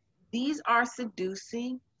very, these are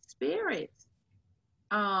seducing spirits.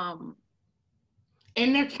 And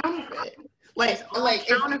they're counterfeit. Like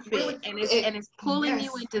counterfeit, really, and it's pulling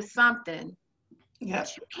you into something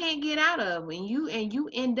that you can't get out of, and you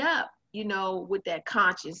end up, you know, with that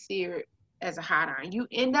conscience seared as a hot iron. You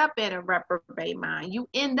end up in a reprobate mind. You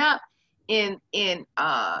end up in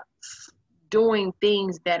doing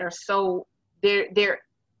things that are so, their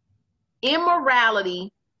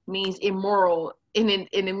immorality means immoral, and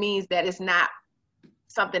it means that it's not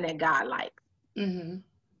something that God likes. Mm-hmm.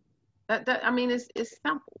 That I mean, it's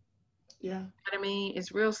simple. Yeah. You know what I mean,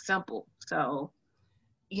 it's real simple. So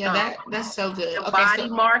yeah, that's so good. The body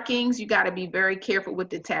markings, you got to be very careful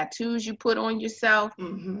with the tattoos you put on yourself.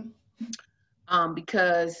 Mm-hmm.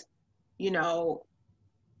 Because, you know,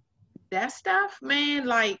 that stuff, man,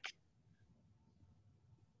 like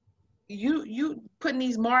you putting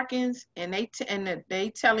these markings, and they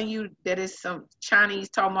telling you that it's some Chinese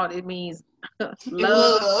talking about it means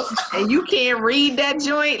love, and you can't read that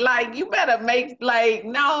joint. Like, you better make, like,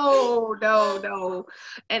 no.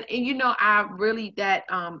 And you know, I really, that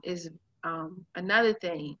is another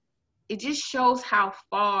thing. It just shows how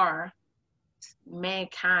far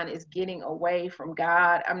mankind is getting away from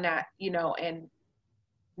God. I'm not, you know, and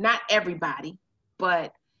not everybody,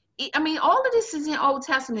 but I mean, all of this is in Old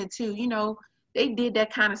Testament too. You know, they did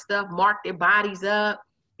that kind of stuff, marked their bodies up.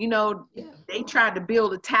 You know, they tried to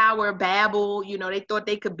build a Tower of Babel. You know, they thought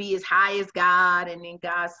they could be as high as God, and then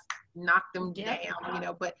God knocked them down, you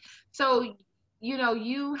know. But so, you know,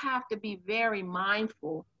 you have to be very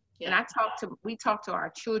mindful. And we talk to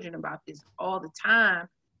our children about this all the time,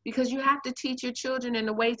 because you have to teach your children in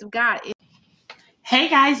the ways of God. Hey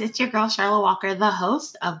guys, it's your girl Charlotte Walker, the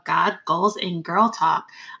host of God, Goals, and Girl Talk.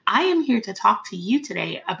 I am here to talk to you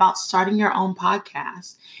today about starting your own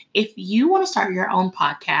podcast. If you want to start your own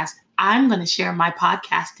podcast, I'm going to share my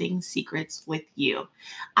podcasting secrets with you.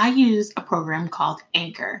 I use a program called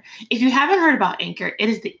Anchor. If you haven't heard about Anchor, it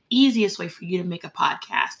is the easiest way for you to make a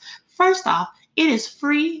podcast. First off, it is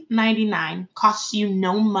free 99, costs you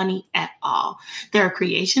no money at all. There are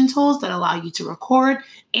creation tools that allow you to record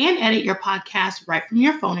and edit your podcast right from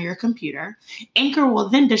your phone or your computer. Anchor will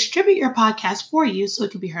then distribute your podcast for you so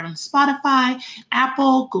it can be heard on Spotify,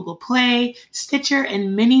 Apple, Google Play, Stitcher,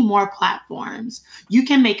 and many more platforms. You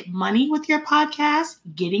can make money with your podcast,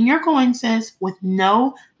 getting your coins with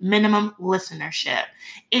no minimum listenership.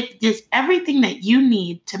 It is everything that you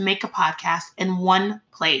need to make a podcast in one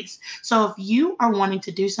place. So if you are wanting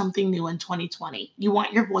to do something new in 2020, you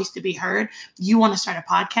want your voice to be heard, you want to start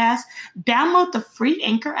a podcast, download the free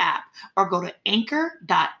Anchor app or go to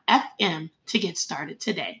anchor.fm to get started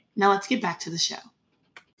today. Now let's get back to the show.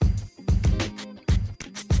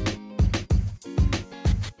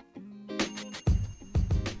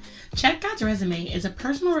 Check God's Resume is a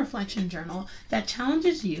personal reflection journal that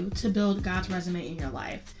challenges you to build God's resume in your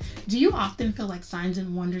life. Do you often feel like signs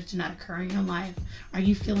and wonders do not occur in your life? Are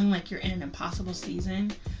you feeling like you're in an impossible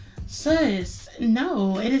season? Sis,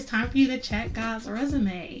 no, it is time for you to check God's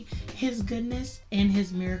resume. His goodness and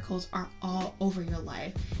his miracles are all over your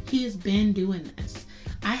life. He has been doing this.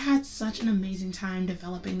 I had such an amazing time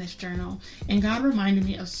developing this journal, and God reminded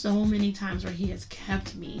me of so many times where he has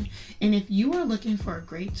kept me. And if you are looking for a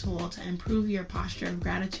great tool to improve your posture of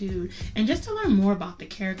gratitude and just to learn more about the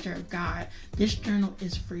character of God, this journal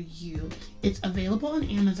is for you. It's available on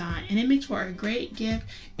Amazon, and it makes for a great gift,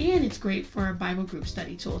 and it's great for a Bible group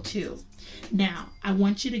study tool too. Now, I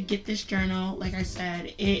want you to get this journal. Like I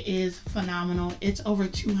said, it is phenomenal. It's over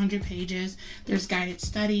 200 pages. There's guided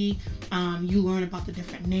study. You learn about the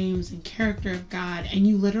different names and character of God, and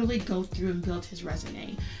you literally go through and build his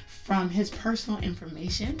resume from his personal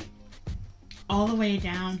information all the way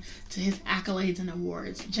down to his accolades and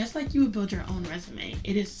awards, just like you would build your own resume.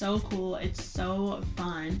 It is so cool. It's so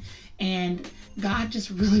fun. And God just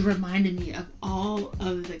really reminded me of all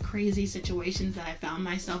of the crazy situations that I found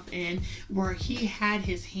myself in where he had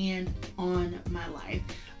his hand on my life.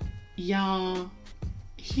 Y'all,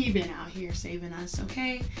 he been out here saving us,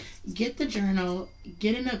 okay? Get the journal,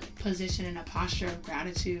 get in a position, in a posture of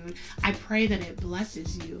gratitude. I pray that it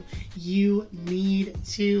blesses you. You need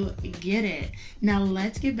to get it. Now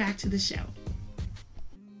let's get back to the show.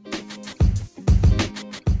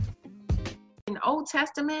 In the Old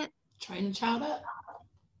Testament, train a child up.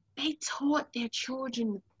 They taught their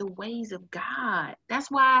children the ways of God.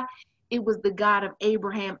 That's why it was the God of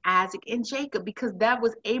Abraham, Isaac, and Jacob, because that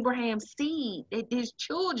was Abraham's seed, his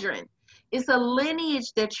children. It's a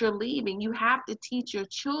lineage that you're leaving. You have to teach your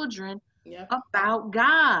children about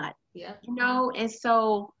God. Yeah. You know, and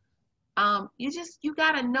so you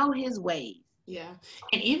got to know his ways. Yeah.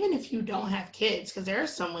 And even if you don't have kids, because there are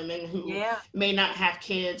some women who may not have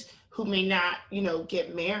kids, who may not,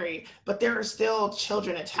 get married, but there are still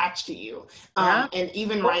children attached to you. And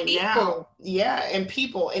even right now, and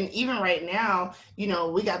people, and even right now,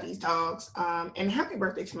 we got these dogs. And happy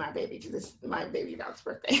birthday to my baby, because it's my baby dog's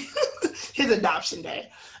birthday, his adoption day.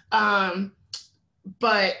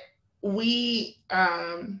 But we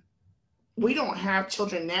don't have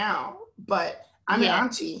children now, but I'm an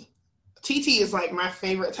auntie. TT is like my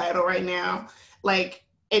favorite title right now. Like,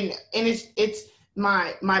 and it's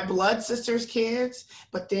my blood sister's kids,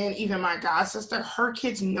 but then even my god sister, her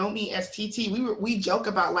kids know me as TT. We joke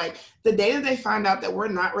about, like, the day that they find out that we're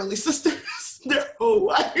not really sisters, their whole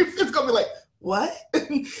life it's gonna be like, what?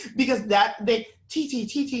 Because that they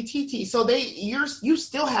TT. So you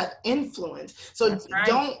still have influence. So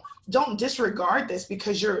don't disregard this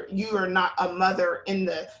because you are not a mother in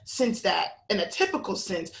the sense that, in a typical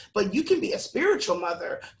sense, but you can be a spiritual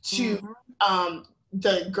mother to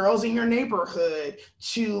the girls in your neighborhood,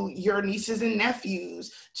 to your nieces and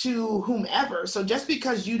nephews, to whomever. So just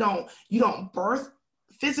because you don't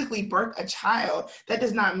physically birth a child, that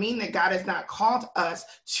does not mean that God has not called us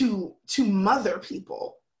to mother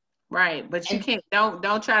people. Right, but you can't.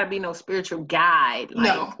 Don't try to be no spiritual guide.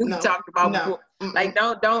 Like we talked about. Like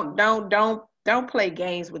don't play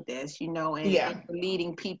games with this, and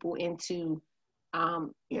leading people into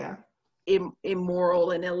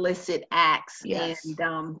immoral and illicit acts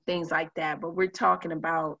and things like that. But we're talking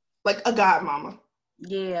about like a godmama.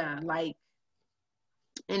 Yeah, like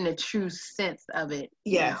in the true sense of it.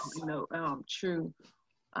 Yes. True.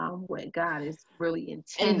 What God is really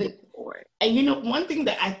intended for it. And one thing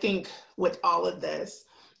that I think with all of this,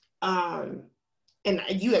 and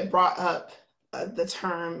you had brought up the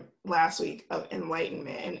term last week of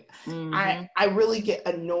enlightenment, and I really get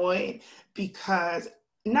annoyed because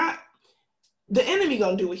the enemy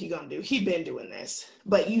gonna do what he gonna do. He been doing this,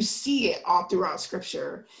 but you see it all throughout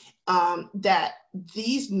scripture, that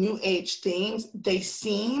these new age things, they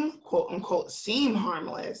seem, quote unquote,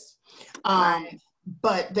 harmless.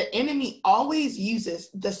 But the enemy always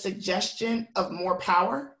uses the suggestion of more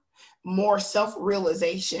power, more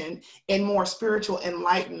self-realization, and more spiritual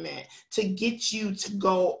enlightenment to get you to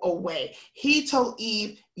go away. He told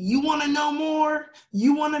Eve, you want to know more?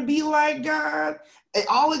 You want to be like God? And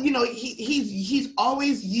he's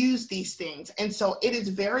always used these things. And so it is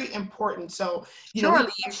very important. So,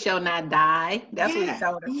 surely you shall not die. That's what he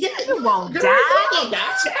told her. Yeah, you won't die. You won't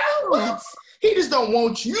die, child. He just don't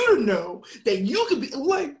want you to know that you could be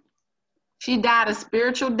like. She died a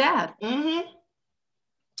spiritual death. Mm-hmm.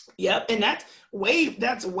 Yep, and that's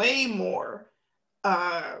way more.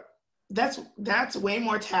 That's way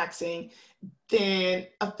more taxing than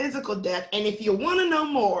a physical death. And if you want to know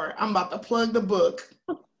more, I'm about to plug the book.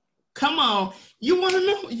 Come on, you want to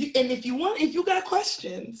know? And if you got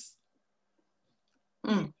questions,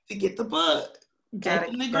 to get the book, Death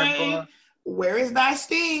in the Grave. Where is thy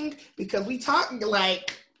sting? Because we talk,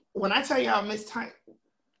 like, when I tell y'all, Miss Time,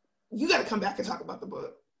 you got to come back and talk about the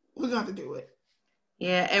book. We're going to have to do it.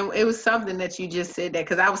 Yeah, and it was something that you just said that,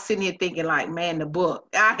 because I was sitting here thinking, like, man, the book.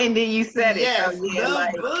 And then you said it. Yes, so, yeah,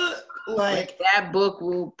 the book. Like, that book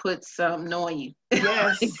will put something on you.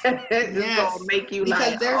 Yes. It's gonna make you,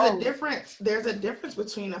 because like, there's a difference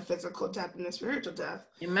between a physical death and a spiritual death.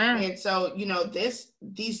 Amen. And so,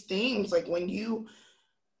 these things, like, when you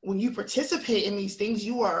participate in these things,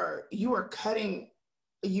 you are cutting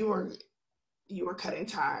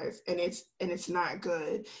ties, and it's not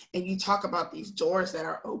good. And you talk about these doors that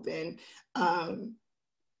are open,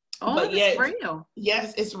 but it's real.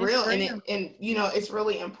 Yes, it's real. And it's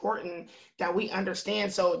really important that we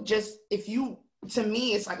understand. So to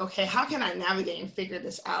me, it's like, okay, how can I navigate and figure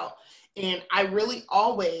this out? And I really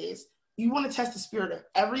always, you want to test the spirit of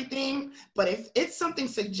everything, but if it's something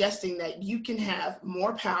suggesting that you can have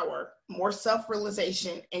more power, more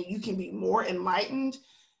self-realization, and you can be more enlightened,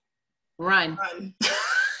 run.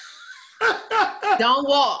 Don't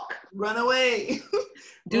walk. Run away.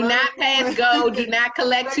 Do not pass go. Do not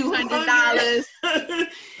collect $200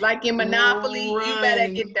 like in Monopoly. Run. You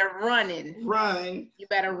better get the running. Run. You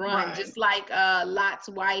better run. Just like Lot's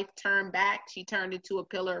wife turned back. She turned into a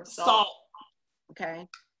pillar of salt. Okay.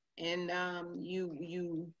 And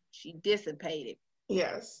she dissipated.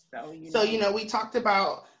 Yes. So we talked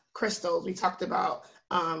about crystals. We talked about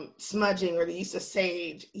smudging, or the use of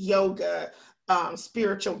sage, yoga,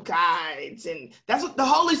 spiritual guides, and that's what the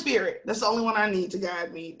Holy Spirit. That's the only one I need to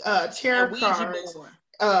guide me. Tarot cards,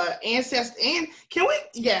 ancestor, and can we?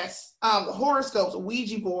 Yes, the horoscopes,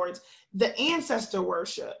 Ouija boards, the ancestor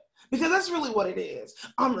worship. Because that's really what it is.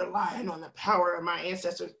 I'm relying on the power of my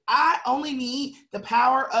ancestors. I only need the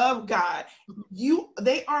power of God.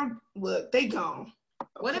 They gone.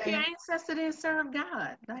 Okay? What if your ancestor didn't serve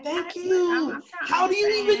God? Like, Thank you. How do you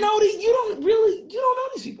even know that? You don't know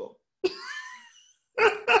these people.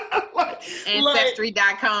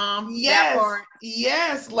 Ancestry.com.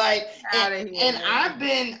 Yes. Like, and I've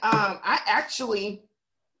been, I actually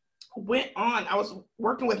went on, I was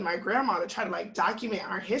working with my grandma to try to like document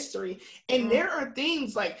our history. And there are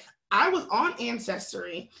things like, I was on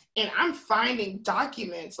Ancestry and I'm finding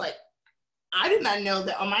documents. Like, I did not know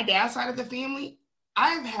that on my dad's side of the family,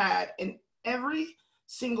 I've had in every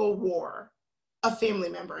single war a family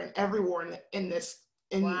member in every war in this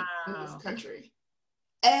country.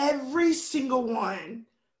 Every single one.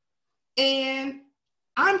 And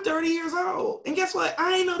I'm 30 years old. And guess what?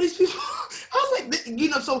 I ain't know these people. I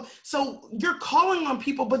was like, so you're calling on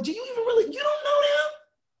people, but do you even really, you don't know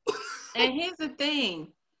them? And here's the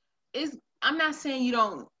thing, I'm not saying you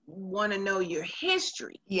don't want to know your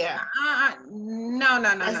history. Yeah. No.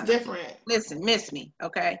 That's different. Listen, miss me,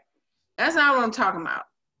 okay? That's not what I'm talking about.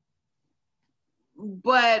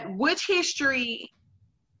 But which history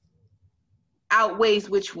outweighs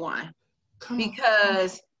which one?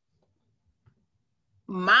 Because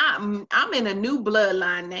I'm in a new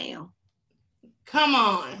bloodline now. Come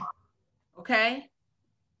on. Okay?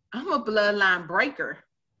 I'm a bloodline breaker.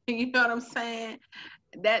 You know what I'm saying?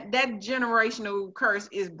 That generational curse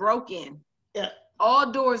is broken. Yeah.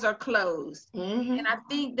 All doors are closed. Mm-hmm. And I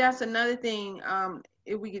think that's another thing,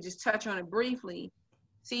 if we could just touch on it briefly.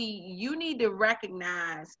 See, you need to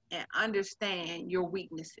recognize and understand your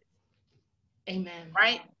weaknesses. Amen.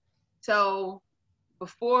 Right? So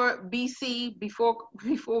before BC,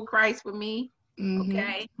 before Christ for me,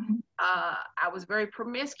 okay, I was very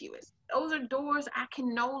promiscuous. Those are doors I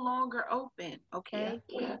can no longer open, okay?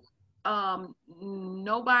 Yeah.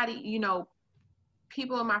 Nobody,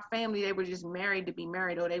 people in my family, they were just married to be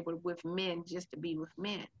married, or they were with men just to be with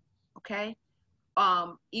men, okay?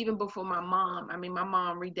 Even before my mom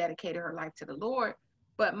rededicated her life to the Lord,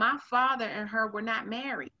 but my father and her were not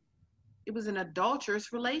married. It was an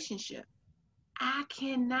adulterous relationship. I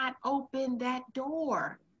cannot open that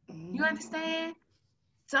door. You understand?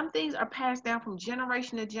 Some things are passed down from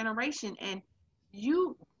generation to generation, and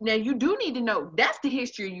you do need to know. That's the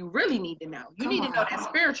history you really need to know. You need to know that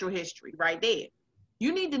spiritual history right there.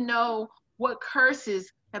 You need to know what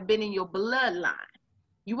curses have been in your bloodline.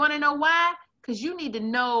 You want to know why? Because you need to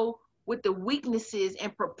know what the weaknesses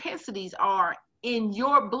and propensities are in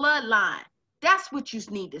your bloodline. That's what you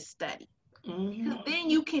need to study. Because then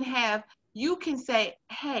you can say,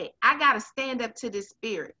 hey, I got to stand up to this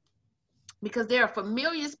spirit. Because there are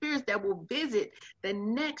familiar spirits that will visit the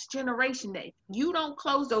next generation. That you don't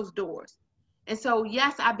close those doors. And so,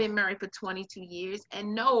 yes, I've been married for 22 years.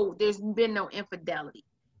 And no, there's been no infidelity.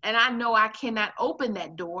 And I know I cannot open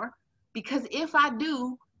that door. Because if I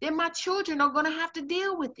do, then my children are going to have to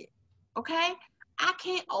deal with it. Okay? I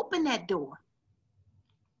can't open that door.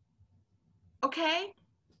 Okay?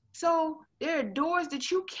 So there are doors that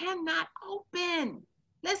you cannot open.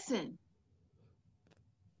 Listen.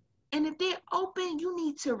 And if they're open, you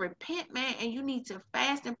need to repent, man, and you need to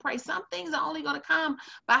fast and pray. Some things are only going to come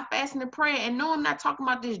by fasting and prayer. And no, I'm not talking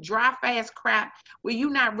about this dry fast crap where you're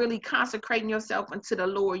not really consecrating yourself unto the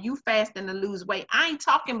Lord. You fasting to lose weight. I ain't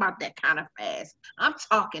talking about that kind of fast. I'm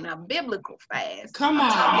talking a biblical fast. I'm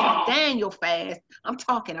talking a Daniel fast. I'm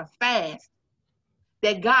talking a fast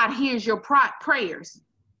that God hears your prayers.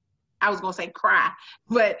 I was going to say cry,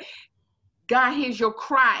 but God hears your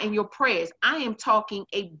cry and your prayers. I am talking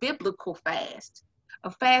a biblical fast,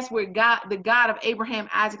 a fast where God, the God of Abraham,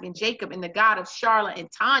 Isaac, and Jacob, and the God of Charlotte and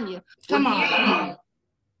Tanya. Come on.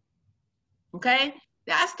 Okay?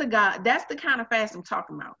 That's the God. That's the kind of fast I'm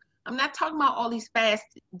talking about. I'm not talking about all these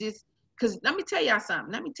fasts. Because let me tell y'all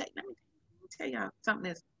something. Let me tell y'all something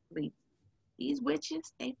that's believed. These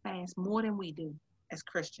witches, they fast more than we do as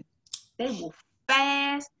Christians. They will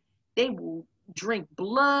fast. They will drink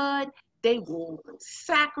blood. They will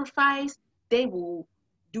sacrifice. They will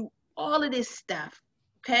do all of this stuff,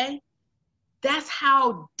 okay? That's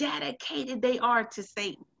how dedicated they are to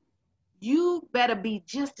Satan. You better be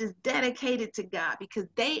just as dedicated to God because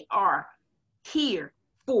they are here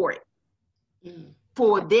for it,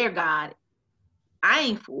 for their God. I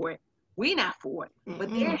ain't for it. We not for it,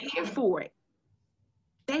 but they're here for it.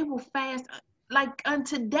 They will fast like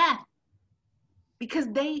unto death. because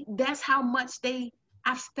that's how much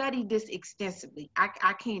I've studied this extensively.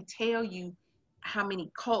 I can't tell you how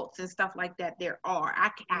many cults and stuff like that there are.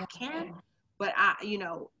 I can, but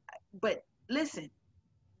but listen,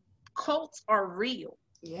 cults are real.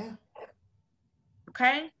 Yeah.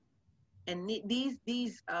 Okay? And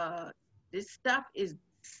this stuff is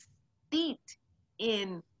steeped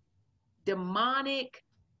in demonic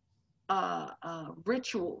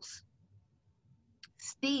rituals,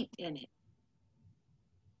 steeped in it.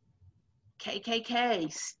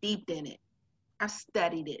 KKK steeped in it. I've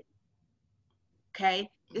studied it. Okay,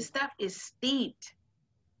 this stuff is steeped.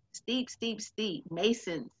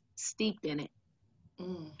 Masons steeped in it.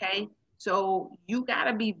 Okay, so you got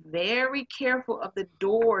to be very careful of the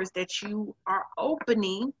doors that you are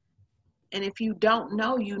opening. And if you don't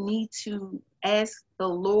know, you need to ask the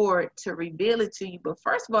Lord to reveal it to you. But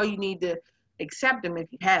first of all, you need to accept Him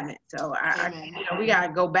if you haven't. So we got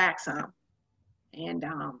to go back some. And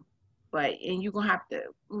and you're gonna have to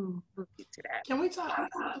we'll get to that. Can we talk?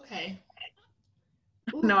 Okay.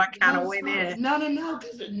 Ooh, no, I kind of went in. No,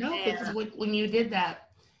 because when you did that,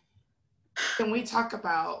 can we talk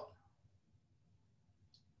about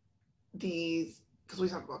these? Because we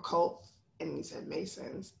talked about cults, and you said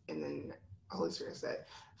Masons, and then the Holy Spirit said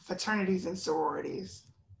fraternities and sororities.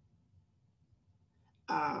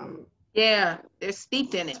 Yeah, they're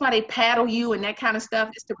steeped in it. That's why they paddle you and that kind of stuff.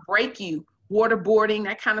 Is to break you. Waterboarding,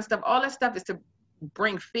 that kind of stuff. All that stuff is to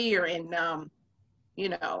bring fear and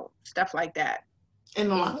stuff like that.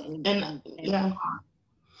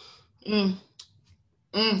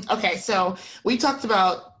 Okay, so we talked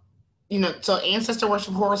about so ancestor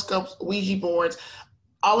worship, horoscopes, Ouija boards,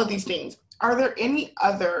 all of these things. Are there any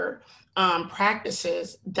other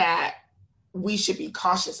practices that we should be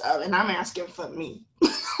cautious of? And I'm asking for me.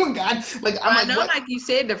 Oh God, I know, like you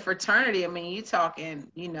said, the fraternity. I mean, you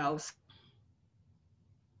talking,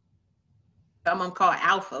 someone called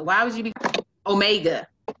Alpha. Why would you be Omega?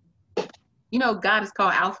 God is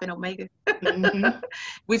called Alpha and Omega,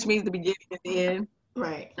 which means the beginning and the end.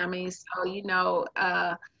 Right. I mean, so,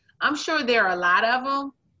 I'm sure there are a lot of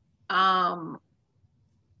them. I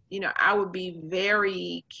would be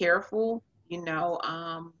very careful.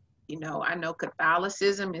 I know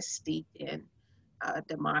Catholicism is steeped in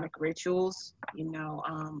demonic rituals.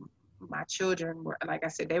 My children were, like I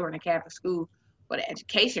said, they were in a Catholic school for the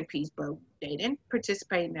education piece, but they didn't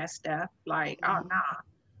participate in that stuff. Like, oh, nah,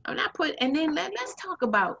 I'm not and then let's talk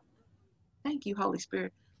about, thank you, Holy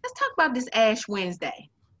Spirit. Let's talk about this Ash Wednesday.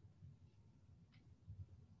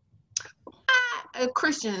 Why are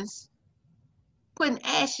Christians putting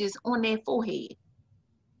ashes on their forehead?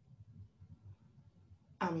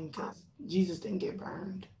 I mean, because Jesus didn't get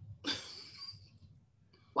burned.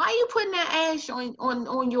 Why are you putting that ash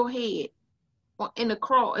on your head? In the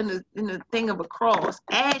cross, in the thing of a cross,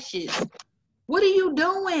 ashes. What are you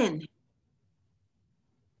doing?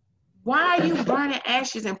 Why are you burning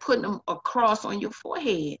ashes and putting them across on your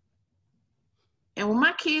forehead? And when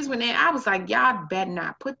my kids went there, I was like, y'all better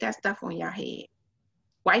not put that stuff on your head.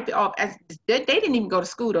 Wipe it off. They didn't even go to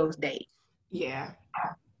school those days. Yeah.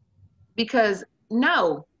 Because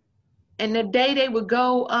no. And the day they would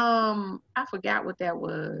go, I forgot what that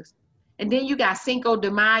was. And then you got Cinco de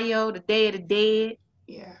Mayo, the Day of the Dead.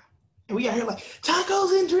 Yeah. And we out here like,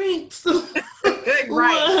 tacos and drinks.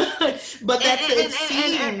 Right. But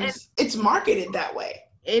it's marketed that way.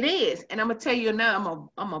 It is. And I'm going to tell you now,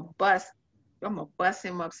 I'm going to bust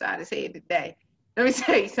him upside his head today. Let me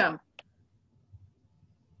tell you something.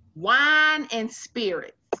 Wine and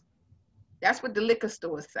spirits. That's what the liquor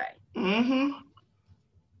stores say. Mm-hmm.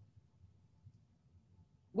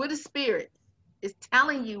 What is spirits? It's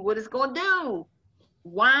telling you what it's going to do.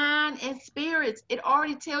 Wine and spirits, it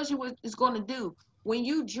already tells you what it's going to do. When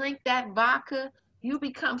you drink that vodka, you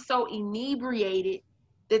become so inebriated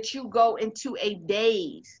that you go into a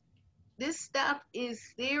daze. This stuff is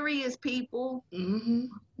serious, people. Mm-hmm.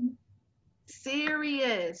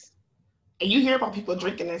 Serious. And you hear about people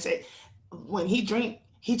drinking and say, when he drink,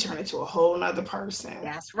 he turned into a whole nother person.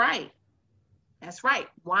 That's right. That's right.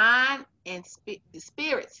 Wine and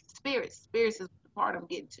spirits is the part I'm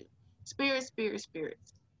getting to. Spirits.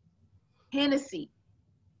 Hennessy.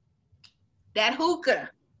 That hookah.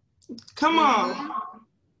 Come on.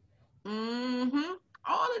 Mm-hmm.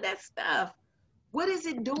 All of that stuff. What is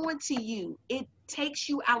it doing to you? It takes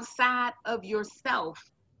you outside of yourself.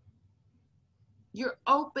 You're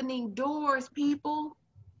opening doors, people.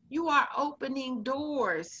 You are opening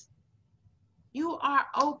doors. You are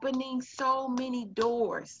opening so many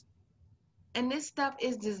doors. And this stuff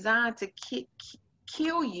is designed to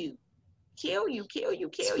kill you, kill you.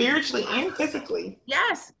 Spiritually and physically.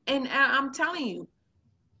 Yes, and I'm telling you,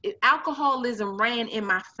 alcoholism ran in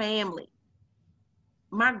my family.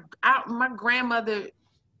 My grandmother,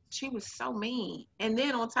 she was so mean. And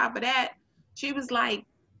then on top of that, she was like,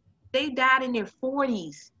 they died in their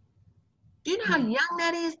 40s. Do you know how young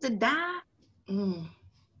that is to die?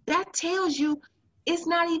 That tells you it's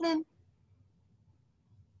not even,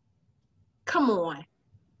 come on.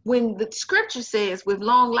 When the scripture says with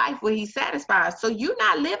long life will he satisfy. So you're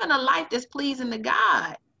not living a life that's pleasing to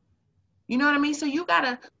God. You know what I mean? So you got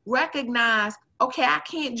to recognize, okay, I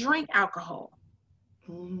can't drink alcohol.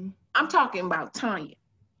 I'm talking about Tanya.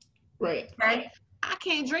 Right. Okay? I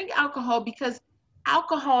can't drink alcohol because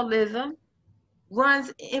alcoholism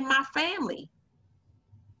runs in my family.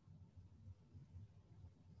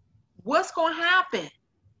 What's going to happen?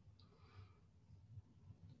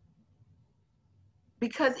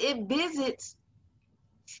 Because it visits,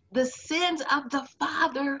 the sins of the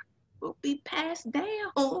father will be passed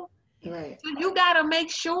down. Right. So you got to make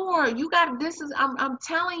sure I'm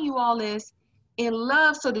telling you all this in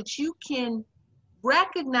love so that you can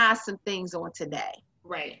recognize some things on today.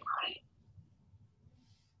 Right.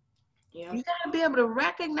 Yeah. You got to be able to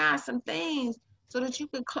recognize some things so that you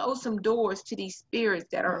can close some doors to these spirits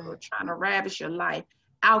that are trying to ravish your life.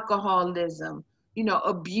 Alcoholism,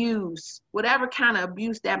 abuse, whatever kind of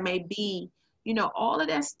abuse that may be, all of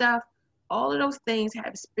that stuff, all of those things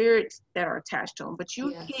have spirits that are attached to them, but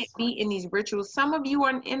you can't be in these rituals. Some of you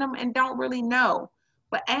are in them and don't really know,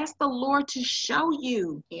 but ask the Lord to show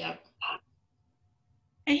you. Yeah.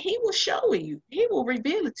 And he will show you. He will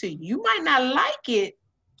reveal it to you. You might not like it.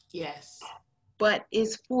 Yes. But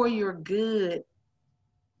it's for your good.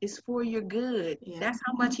 It's for your good. Yeah. That's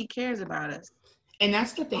how much he cares about us. And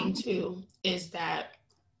that's the thing too, is that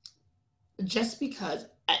just because,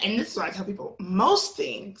 and this is what I tell people, most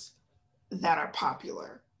things that are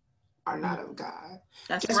popular are not of God.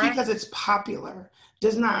 That's just right. Because it's popular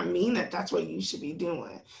does not mean that that's what you should be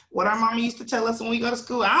doing. What our mama used to tell us when we go to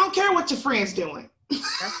school, I don't care what your friend's doing.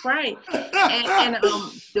 That's right. and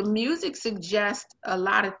the music suggests a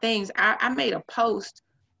lot of things. I made a post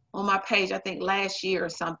on my page, I think last year or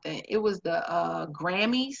something. It was the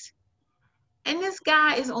Grammys. And this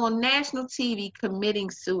guy is on national TV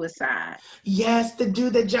committing suicide. Yes, the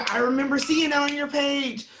dude that I remember seeing on your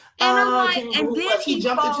page. And I'm like, and then he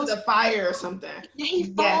jumped into the fire or something.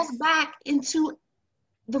 He falls back into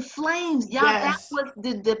the flames. Y'all, that was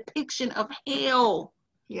the depiction of hell.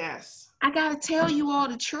 Yes. I gotta tell you all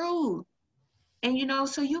the truth. And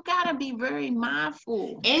so you gotta be very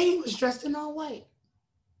mindful. And he was dressed in all white.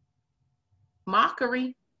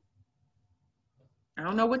 Mockery. I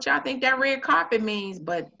don't know what y'all think that red carpet means,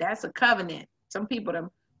 but that's a covenant. Some people,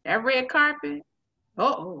 that red carpet,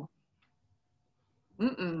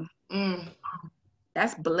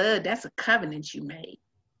 that's blood. That's a covenant you made.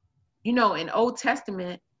 In Old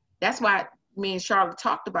Testament, that's why me and Charlotte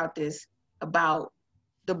talked about this, about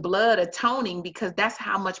the blood atoning, because that's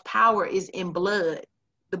how much power is in blood,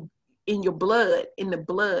 in your blood, in the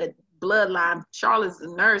bloodline. Charlotte's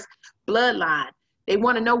a nurse, bloodline. They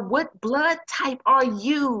want to know, what blood type are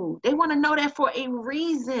you? They want to know that for a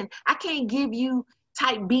reason. I can't give you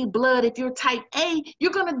type B blood. If you're type A,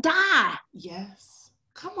 you're going to die. Yes.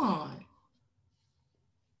 Come on.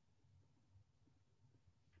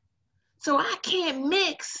 So I can't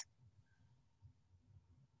mix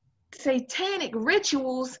satanic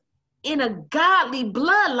rituals in a godly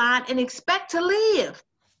bloodline and expect to live.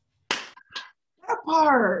 That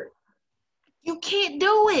part. You can't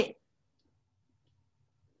do it.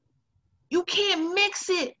 You can't mix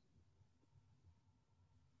it.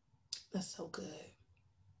 That's so good.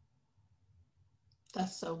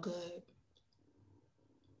 That's so good.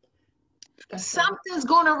 Something's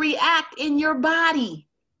going to react in your body.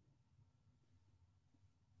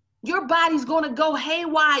 Your body's going to go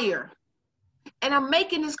haywire. And I'm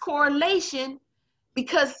making this correlation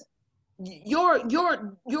because your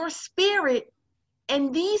spirit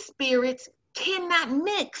and these spirits cannot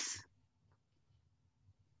mix.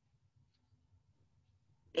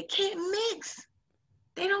 They can't mix.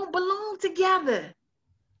 They don't belong together.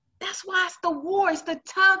 That's why it's the war. It's the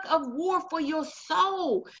tug of war for your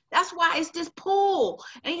soul. That's why it's this pull.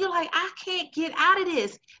 And you're like, I can't get out of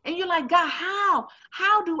this. And you're like, God, how?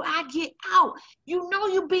 How do I get out? You know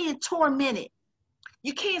you're being tormented.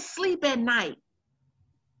 You can't sleep at night.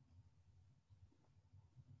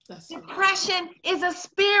 Depression is a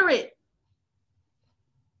spirit.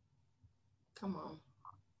 Come on.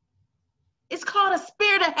 It's called a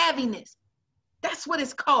spirit of heaviness. That's what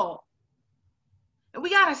it's called. And we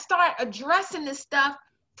got to start addressing this stuff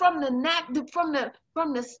from the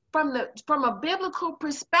from a biblical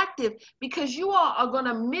perspective, because you all are going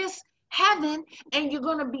to miss heaven and you're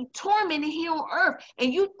going to be tormented here on earth,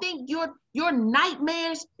 and you think your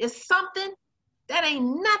nightmares is something that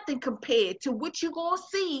ain't nothing compared to what you're going to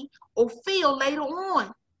see or feel later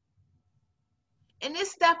on. And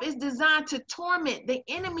this stuff is designed to torment. The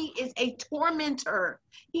enemy is a tormentor.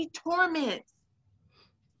 He torments.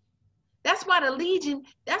 That's why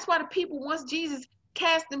the people, once Jesus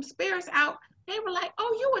cast them spirits out, they were like,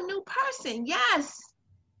 oh, you a new person. Yes.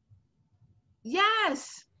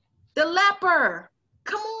 Yes. The leper.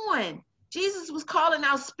 Come on. Jesus was calling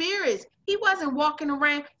out spirits. He wasn't walking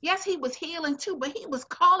around. Yes, he was healing too, but he was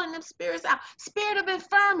calling them spirits out. Spirit of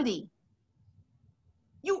infirmity.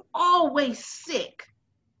 You always sick.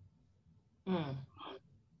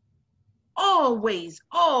 Always,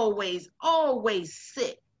 always, always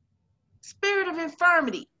sick. Spirit of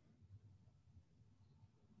infirmity.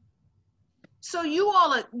 So you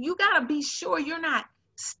gotta be sure you're not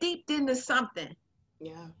steeped into something.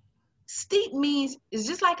 Yeah. Steep means it's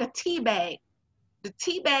just like a tea bag. The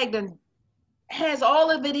tea bag has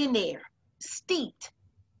all of it in there. Steeped.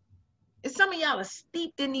 And some of y'all are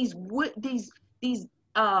steeped in these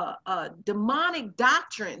demonic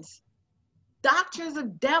doctrines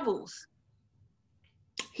of devils.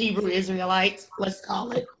 Hebrew Israelites, let's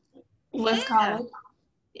call it.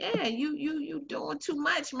 Yeah, you doing too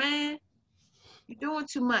much, man. You're doing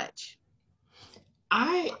too much.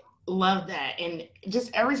 I love that. And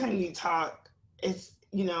just every time you talk, it's,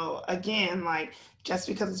 again, like, just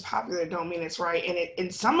because it's popular don't mean it's right.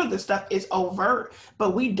 And some of the stuff is overt,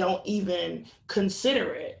 but we don't even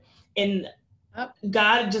consider it. And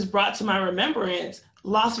God just brought to my remembrance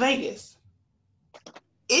Las Vegas.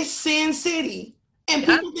 It's Sin City. And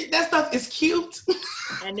people think that stuff is cute.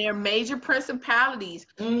 And they're major principalities.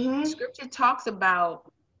 Mm-hmm. Scripture talks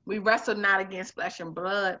about we wrestle not against flesh and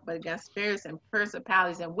blood, but against spirits and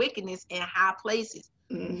principalities and wickedness in high places.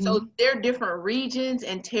 Mm-hmm. So there are different regions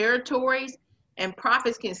and territories, and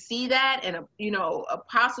prophets can see that, and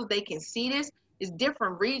apostles, they can see this. It's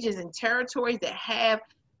different regions and territories that have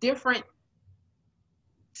different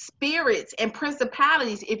spirits and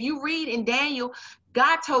principalities. If you read in Daniel,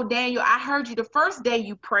 God told Daniel, I heard you the first day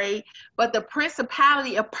you prayed, but the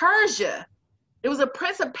principality of Persia, it was a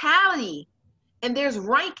principality. And there's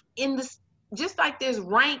rank in this, just like there's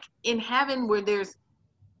rank in heaven where there's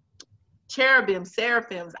cherubim,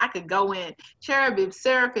 seraphims. I could go in. Cherubim,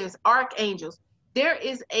 seraphims, archangels. There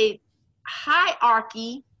is a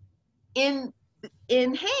hierarchy in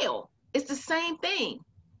hell. It's the same thing.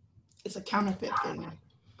 It's a counterfeit thing.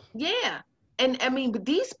 Yeah. And I mean, but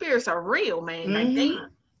these spirits are real, man. Mm-hmm. Like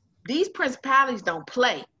these principalities don't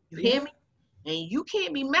play. You hear me? And you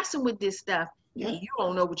can't be messing with this stuff. Yeah. And you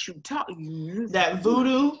don't know what you talking. That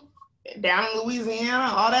voodoo down in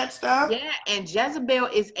Louisiana, all that stuff. Yeah, and Jezebel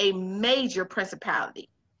is a major principality.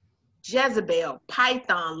 Jezebel,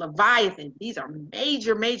 Python, Leviathan, these are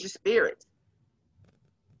major, major spirits.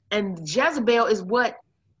 And Jezebel is what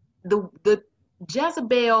the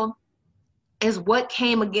Jezebel is what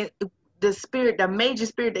came against the spirit, the major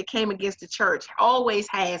spirit that came against the church. Always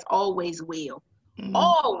has, always will. Mm-hmm.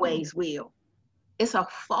 Always will. It's a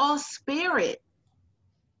false spirit.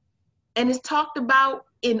 And it's talked about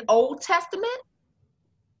in Old Testament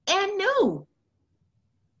and New.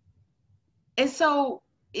 And so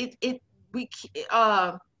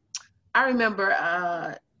I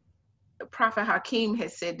remember Prophet Hakeem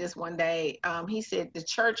had said this one day. He said the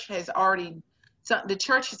church has already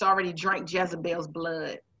drank Jezebel's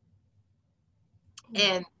blood.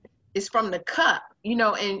 And it's from the cup,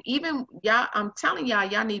 and even y'all, I'm telling y'all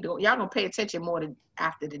gonna pay attention more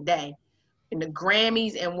after the day. In the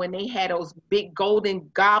Grammys, and when they had those big golden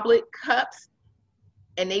goblet cups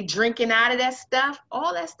and they drinking out of that stuff,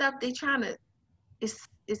 all that stuff, they trying to, it's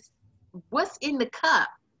what's in the cup?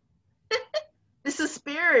 This is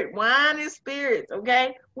spirit. Wine is spirits,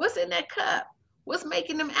 okay? What's in that cup? What's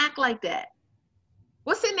making them act like that?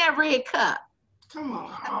 What's in that red cup? Come on.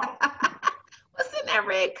 What's in that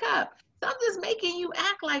red cup? Something's making you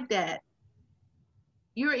act like that.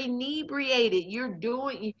 You're inebriated.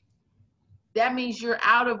 That means you're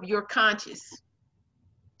out of your conscious.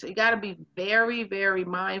 So you got to be very, very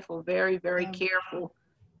mindful, very, very careful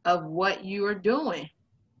of what you are doing.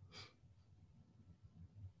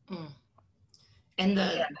 And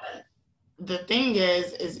the thing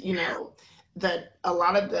is that a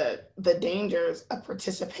lot of the dangers of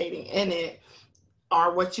participating in it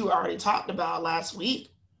are what you already talked about last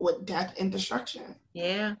week with death and destruction.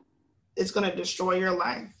 Yeah. It's going to destroy your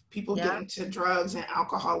life. People get into drugs and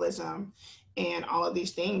alcoholism and all of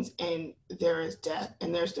these things, and there is death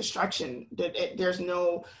and there's destruction. There's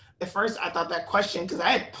no, at first I thought that question, because I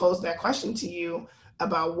had posed that question to you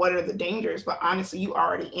about what are the dangers, but honestly, you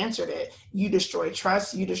already answered it. You destroy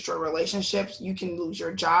trust, you destroy relationships, you can lose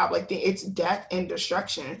your job. Like it's death and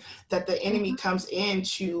destruction that the enemy comes in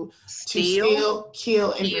to steal,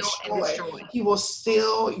 kill, and destroy. He will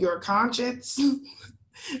steal your conscience.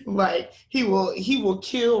 Like he will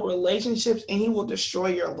kill relationships, and he will destroy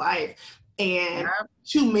your life. And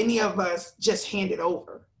too many of us just hand it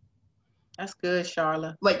over. That's good,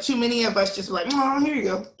 Charlotte. Like too many of us just like, oh, here you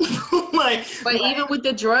go. But even with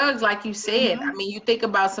the drugs, like you said, I mean, you think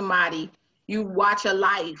about somebody, you watch a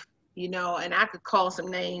life, you know, and I could call some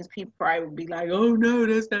names. People probably would be like, oh no,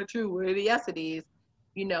 that's not true. Well, yes, it is.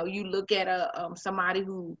 You know, you look at somebody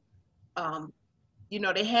who, you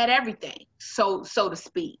know, they had everything, so to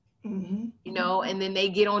speak, you know, and then they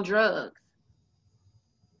get on drugs.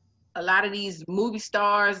 A lot of these movie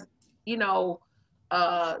stars, you know,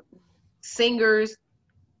 singers,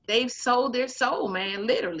 they've sold their soul, man,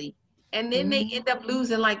 literally. And then they end up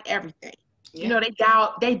losing like everything. You know,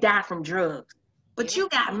 they die from drugs. But you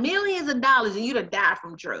got millions of dollars and you done die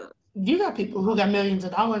from drugs. You got people who got millions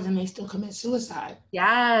of dollars and they still commit suicide.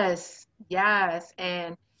 Yes.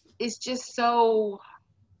 And it's just so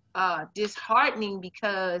disheartening,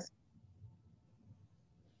 because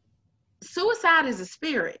suicide is a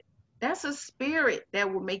spirit. That's a spirit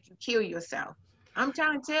that will make you kill yourself. I'm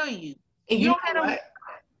trying to tell you. And you know what?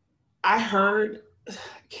 I heard,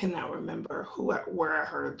 cannot remember where I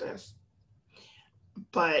heard this,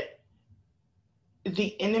 but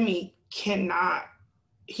the enemy cannot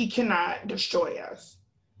destroy us.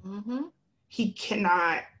 He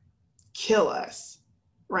cannot kill us,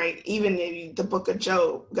 right? Even in the book of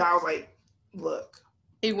Job, God was like, look.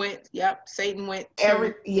 He went, Satan went.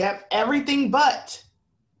 Everything but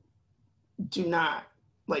do not.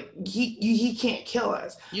 Like he can't kill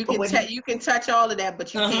us. You can touch all of that,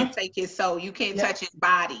 but you can't take his soul. You can't touch his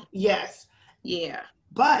body. Yes. Yeah.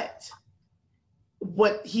 But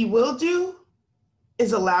what he will do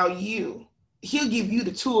is allow you. He'll give you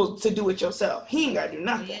the tools to do it yourself. He ain't gotta do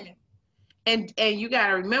nothing. Yeah. And you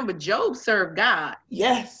gotta remember, Job served God.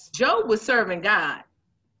 Yes. Job was serving God.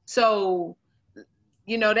 So,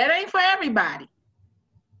 you know, that ain't for everybody.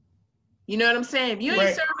 You know what I'm saying? If you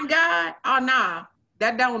ain't serving God, oh nah.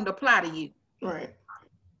 That don't apply to you. Right.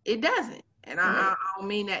 It doesn't. And I don't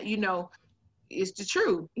mean that, you know, it's the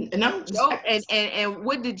truth. No. Job, and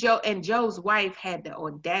what did Job, and Job's wife had the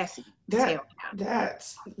audacity to tell him.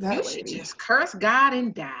 You should just curse God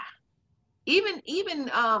and die. Even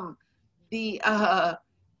the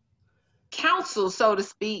council, so to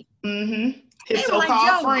speak. His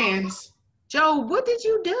so-called friends. Job, what did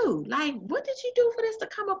you do? Like, what did you do for this to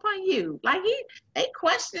come upon you? Like they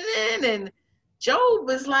questioning, and Job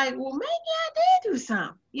was like, well, maybe I did do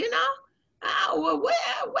something, you know? Well, wait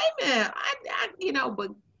a minute. I you know, but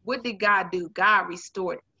what did God do? God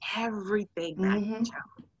restored everything back to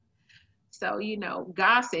Job. So, you know,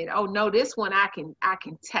 God said, oh, no, this one I can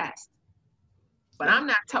test. But I'm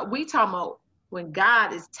not we talking about when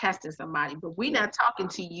God is testing somebody, but we're not talking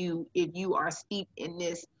to you if you are steeped in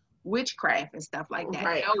this witchcraft and stuff like that.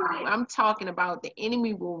 Right. No, I'm talking about the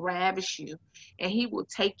enemy will ravish you, and he will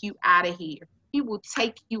take you out of here. He will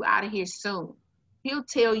take you out of here soon. He'll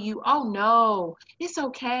tell you, oh no, it's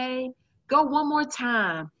okay. Go one more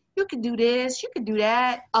time. You can do this, you can do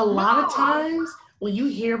that. A lot of times when you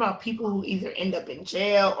hear about people who either end up in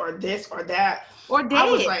jail or this or that, or dead. I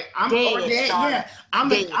was like, I'm dead. Yeah. I'm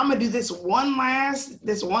gonna do this one last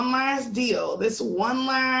deal, this one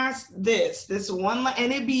last, and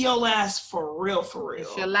it be your last for real.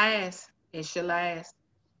 It's your last.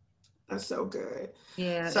 That's so good.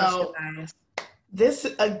 Yeah. So this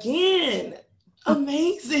again,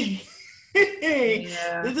 amazing.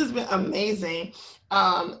 Yeah. This has been amazing.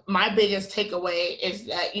 My biggest takeaway is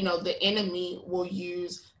that, you know, the enemy will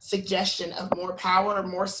use suggestion of more power,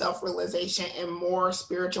 more self-realization, and more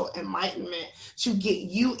spiritual enlightenment to get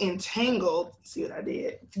you entangled. See what I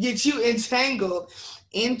did? To get you entangled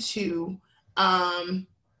into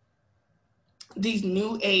these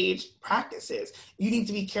new age practices. You need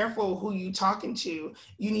to be careful who you talking to.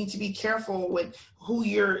 You need to be careful with who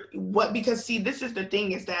because see, this is the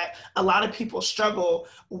thing, is that a lot of people struggle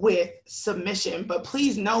with submission, but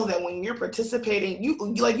please know that when you're participating,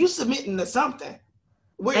 you submitting to something.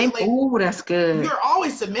 Oh, that's good. You're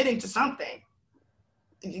always submitting to something.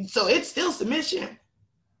 So it's still submission.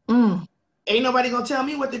 Ain't nobody gonna tell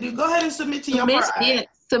me what to do. Go ahead and submit to your pride.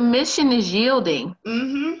 Submission is yielding.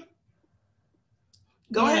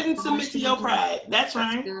 Go ahead and submit to your pride. That's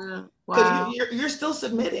right. Wow. Because you're still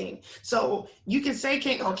submitting. So you can say,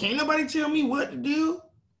 can't nobody tell me what to do?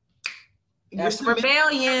 That's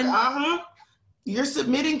rebellion. You're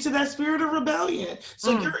submitting to that spirit of rebellion.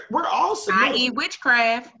 So we're all submitting. I.e.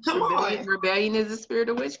 witchcraft. Come on. Rebellion is the spirit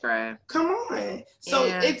of witchcraft. Come on. So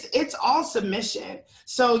it's all submission.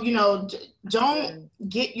 So, don't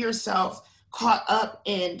get yourself caught up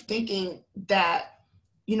in thinking that,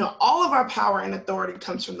 all of our power and authority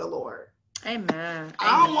comes from the Lord. Amen.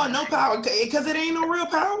 I don't want no power because it ain't no real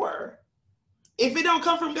power. If it don't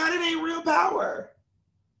come from God, it ain't real power.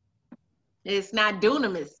 It's not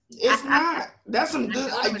dunamis. It's not. That's some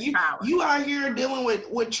good. You out here dealing with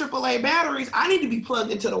AAA batteries. I need to be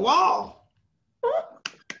plugged into the wall.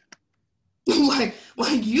 like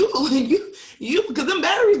you, because them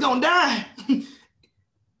batteries gonna die.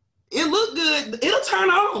 It look good. It'll turn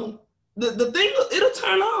on. The thing, it'll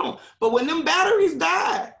turn on. But when them batteries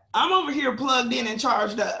die, I'm over here plugged in and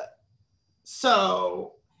charged up.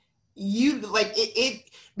 So you like it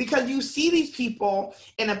because you see these people,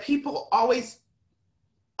 and the people always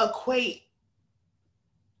equate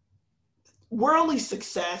worldly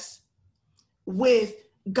success with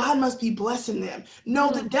God must be blessing them.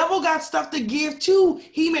 No, the devil got stuff to give too.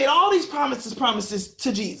 He made all these promises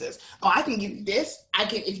to Jesus. Oh, I can give you this. I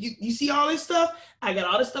can, if you see all this stuff, I got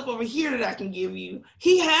all this stuff over here that I can give you.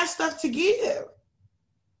 He has stuff to give,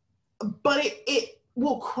 but it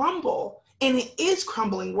will crumble, and it is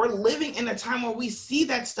crumbling. We're living in a time where we see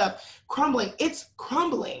that stuff crumbling. It's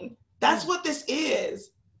crumbling. That's what this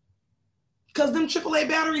is. Because them AAA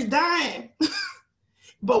batteries dying.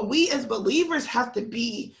 But we as believers have to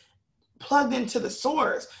be plugged into the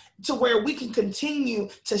source to where we can continue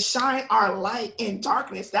to shine our light in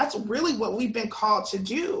darkness. That's really what we've been called to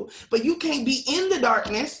do. But you can't be in the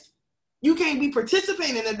darkness. You can't be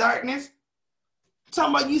participating in the darkness.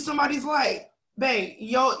 Talking about you somebody's light. Babe,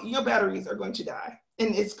 your batteries are going to die.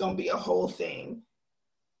 And it's going to be a whole thing.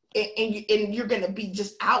 And you're going to be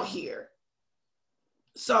just out here.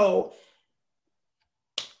 So,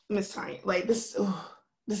 Miss Tanya, like this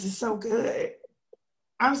is so good.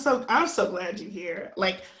 I'm so glad you're here.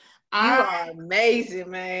 Like, you are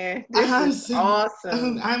amazing, man. This is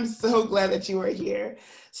awesome. I'm so glad that you are here.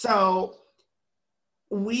 So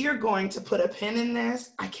we are going to put a pin in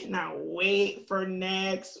this. I cannot wait for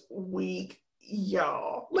next week,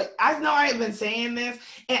 y'all. Like, I know I have been saying this,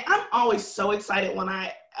 and I'm always so excited when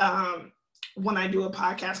I do a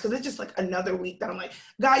podcast, because it's just like another week that I'm like,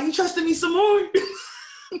 God, you trusted me some more.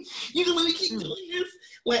 You can let me keep doing this.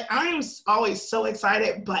 Like, I am always so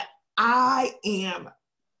excited, but I am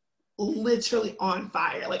literally on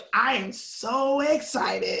fire. Like, I am so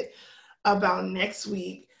excited about next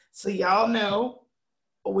week. So y'all know,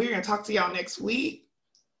 we're going to talk to y'all next week.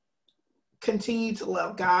 Continue to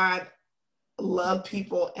love God, love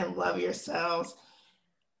people, and love yourselves.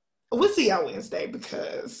 We'll see y'all Wednesday,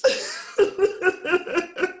 because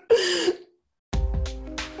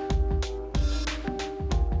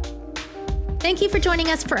Thank you for joining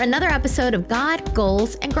us for another episode of God,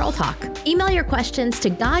 Goals, and Girl Talk. Email your questions to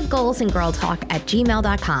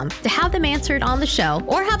godgoalsandgirltalk@gmail.com to have them answered on the show,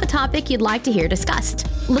 or have a topic you'd like to hear discussed.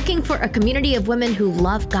 Looking for a community of women who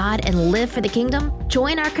love God and live for the kingdom?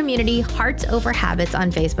 Join our community, Hearts Over Habits,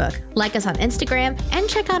 on Facebook. Like us on Instagram, and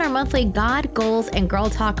check out our monthly God, Goals, and Girl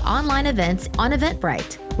Talk online events on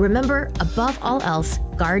Eventbrite. Remember, above all else,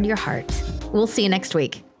 guard your heart. We'll see you next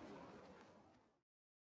week.